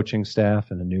new coaching staff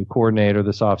and a new coordinator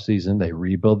this offseason. They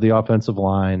rebuild the offensive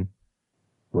line.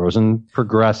 Rosen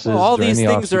progresses. Well, all during these the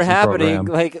things are offseason happening.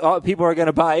 program. People are going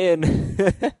to buy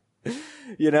in.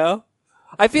 You know?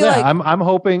 I feel like I'm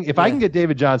hoping if I can get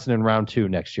David Johnson in round 2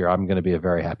 next year, I'm going to be a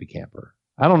very happy camper.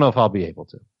 I don't know if I'll be able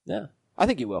to. Yeah, I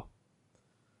think you will.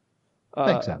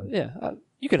 Thanks, Adam. Yeah,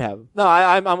 you can have him. No,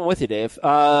 I'm with you, Dave.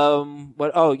 Time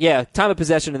of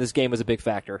possession in this game was a big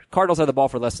factor. Cardinals had the ball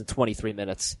for less than 23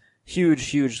 minutes.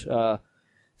 Huge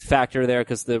factor there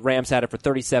because the Rams had it for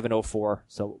 37:04,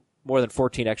 so more than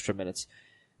 14 extra minutes.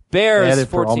 Bears they had it 14.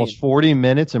 for almost 40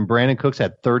 minutes, and Brandon Cooks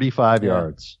had 35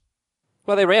 yards.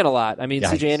 Well, they ran a lot. I mean,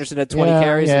 Yikes. C.J. Anderson had 20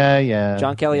 carries. Yeah.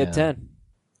 John Kelly had 10.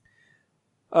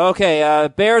 Okay,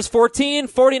 Bears 14,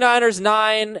 49ers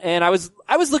 9, and I was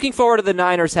looking forward to the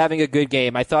Niners having a good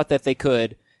game. I thought that they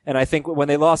could, and I think when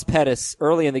they lost Pettis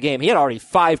early in the game, he had already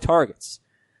 5 targets.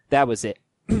 That was it.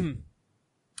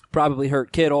 Probably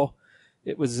hurt Kittle.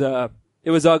 It was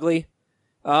ugly.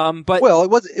 But Well,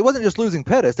 it wasn't just losing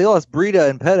Pettis. They lost Breida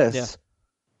and Pettis. Yeah.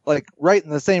 Like right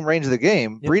in the same range of the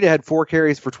game. Yep. Breida had 4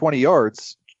 carries for 20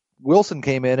 yards. Wilson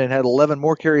came in and had 11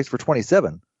 more carries for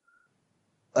 27.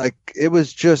 Like it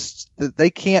was just that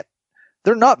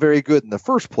they're not very good in the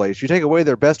first place. You take away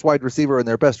their best wide receiver and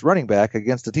their best running back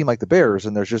against a team like the Bears,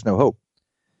 and there's just no hope.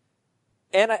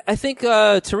 And I think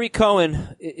Tariq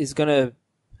Cohen is going to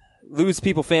lose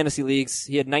people fantasy leagues.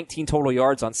 He had 19 total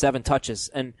yards on 7 touches,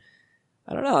 and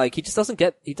I don't know, like he doesn't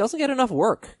get enough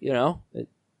work. You know,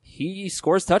 he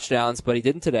scores touchdowns, but he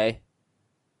didn't today.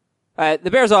 The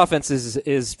Bears' offense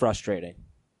is frustrating.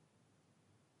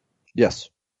 Yes.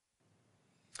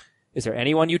 Is there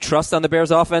anyone you trust on the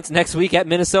Bears' offense next week at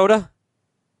Minnesota?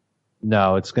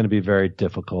 No, it's going to be very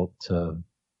difficult to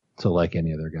like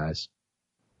any of their guys.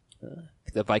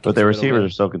 The Vikings, But their receivers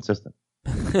are so consistent.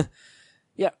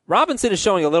 Yeah, Robinson is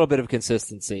showing a little bit of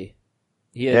consistency.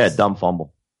 He is. Yeah, dumb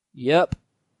fumble. Yep.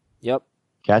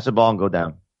 Catch the ball and go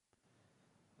down.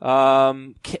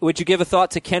 Would you give a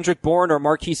thought to Kendrick Bourne or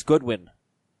Marquise Goodwin?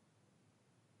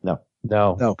 No.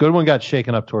 No. Goodwin got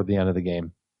shaken up toward the end of the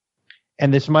game.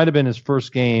 And this might have been his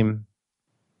first game.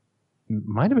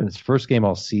 Might have been his first game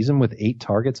all season with 8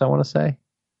 targets, I want to say.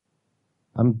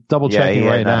 I'm double checking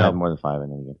right now. Had more than 5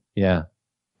 in any game. Yeah.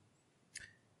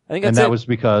 I think and that's that was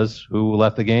because who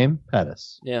left the game?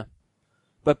 Pettis. Yeah.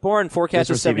 But Bourne, 4 This catches,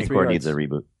 receiving 73 core yards. needs a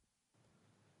reboot.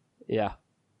 Yeah.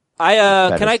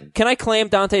 Can I claim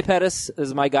Dante Pettis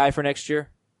as my guy for next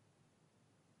year?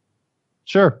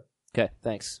 Sure. Okay,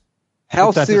 thanks. How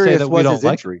It's not to say serious that we was don't his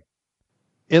like- injury?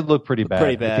 It looked pretty bad.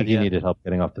 Pretty bad, I think he yeah. needed help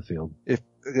getting off the field. If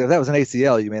that was an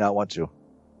ACL, you may not want to.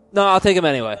 No, I'll take him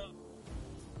anyway.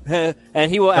 And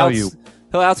he'll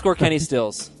outscore Kenny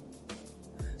Stills.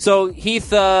 So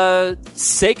Heath,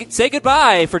 say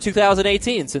goodbye for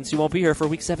 2018 since you won't be here for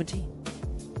week 17.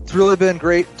 It's really been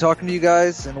great talking to you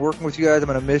guys and working with you guys. I'm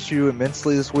going to miss you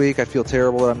immensely this week. I feel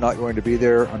terrible that I'm not going to be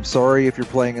there. I'm sorry if you're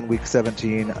playing in week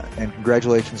 17, and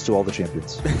congratulations to all the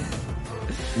champions.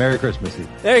 Merry Christmas, Heath.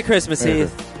 Merry Christmas, Merry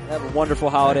Heath. Have a wonderful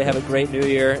holiday. Have a great New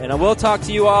Year. And I will talk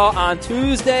to you all on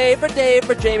Tuesday. For Dave,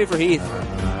 for Jamie, for Heath.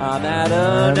 I'm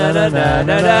Adam.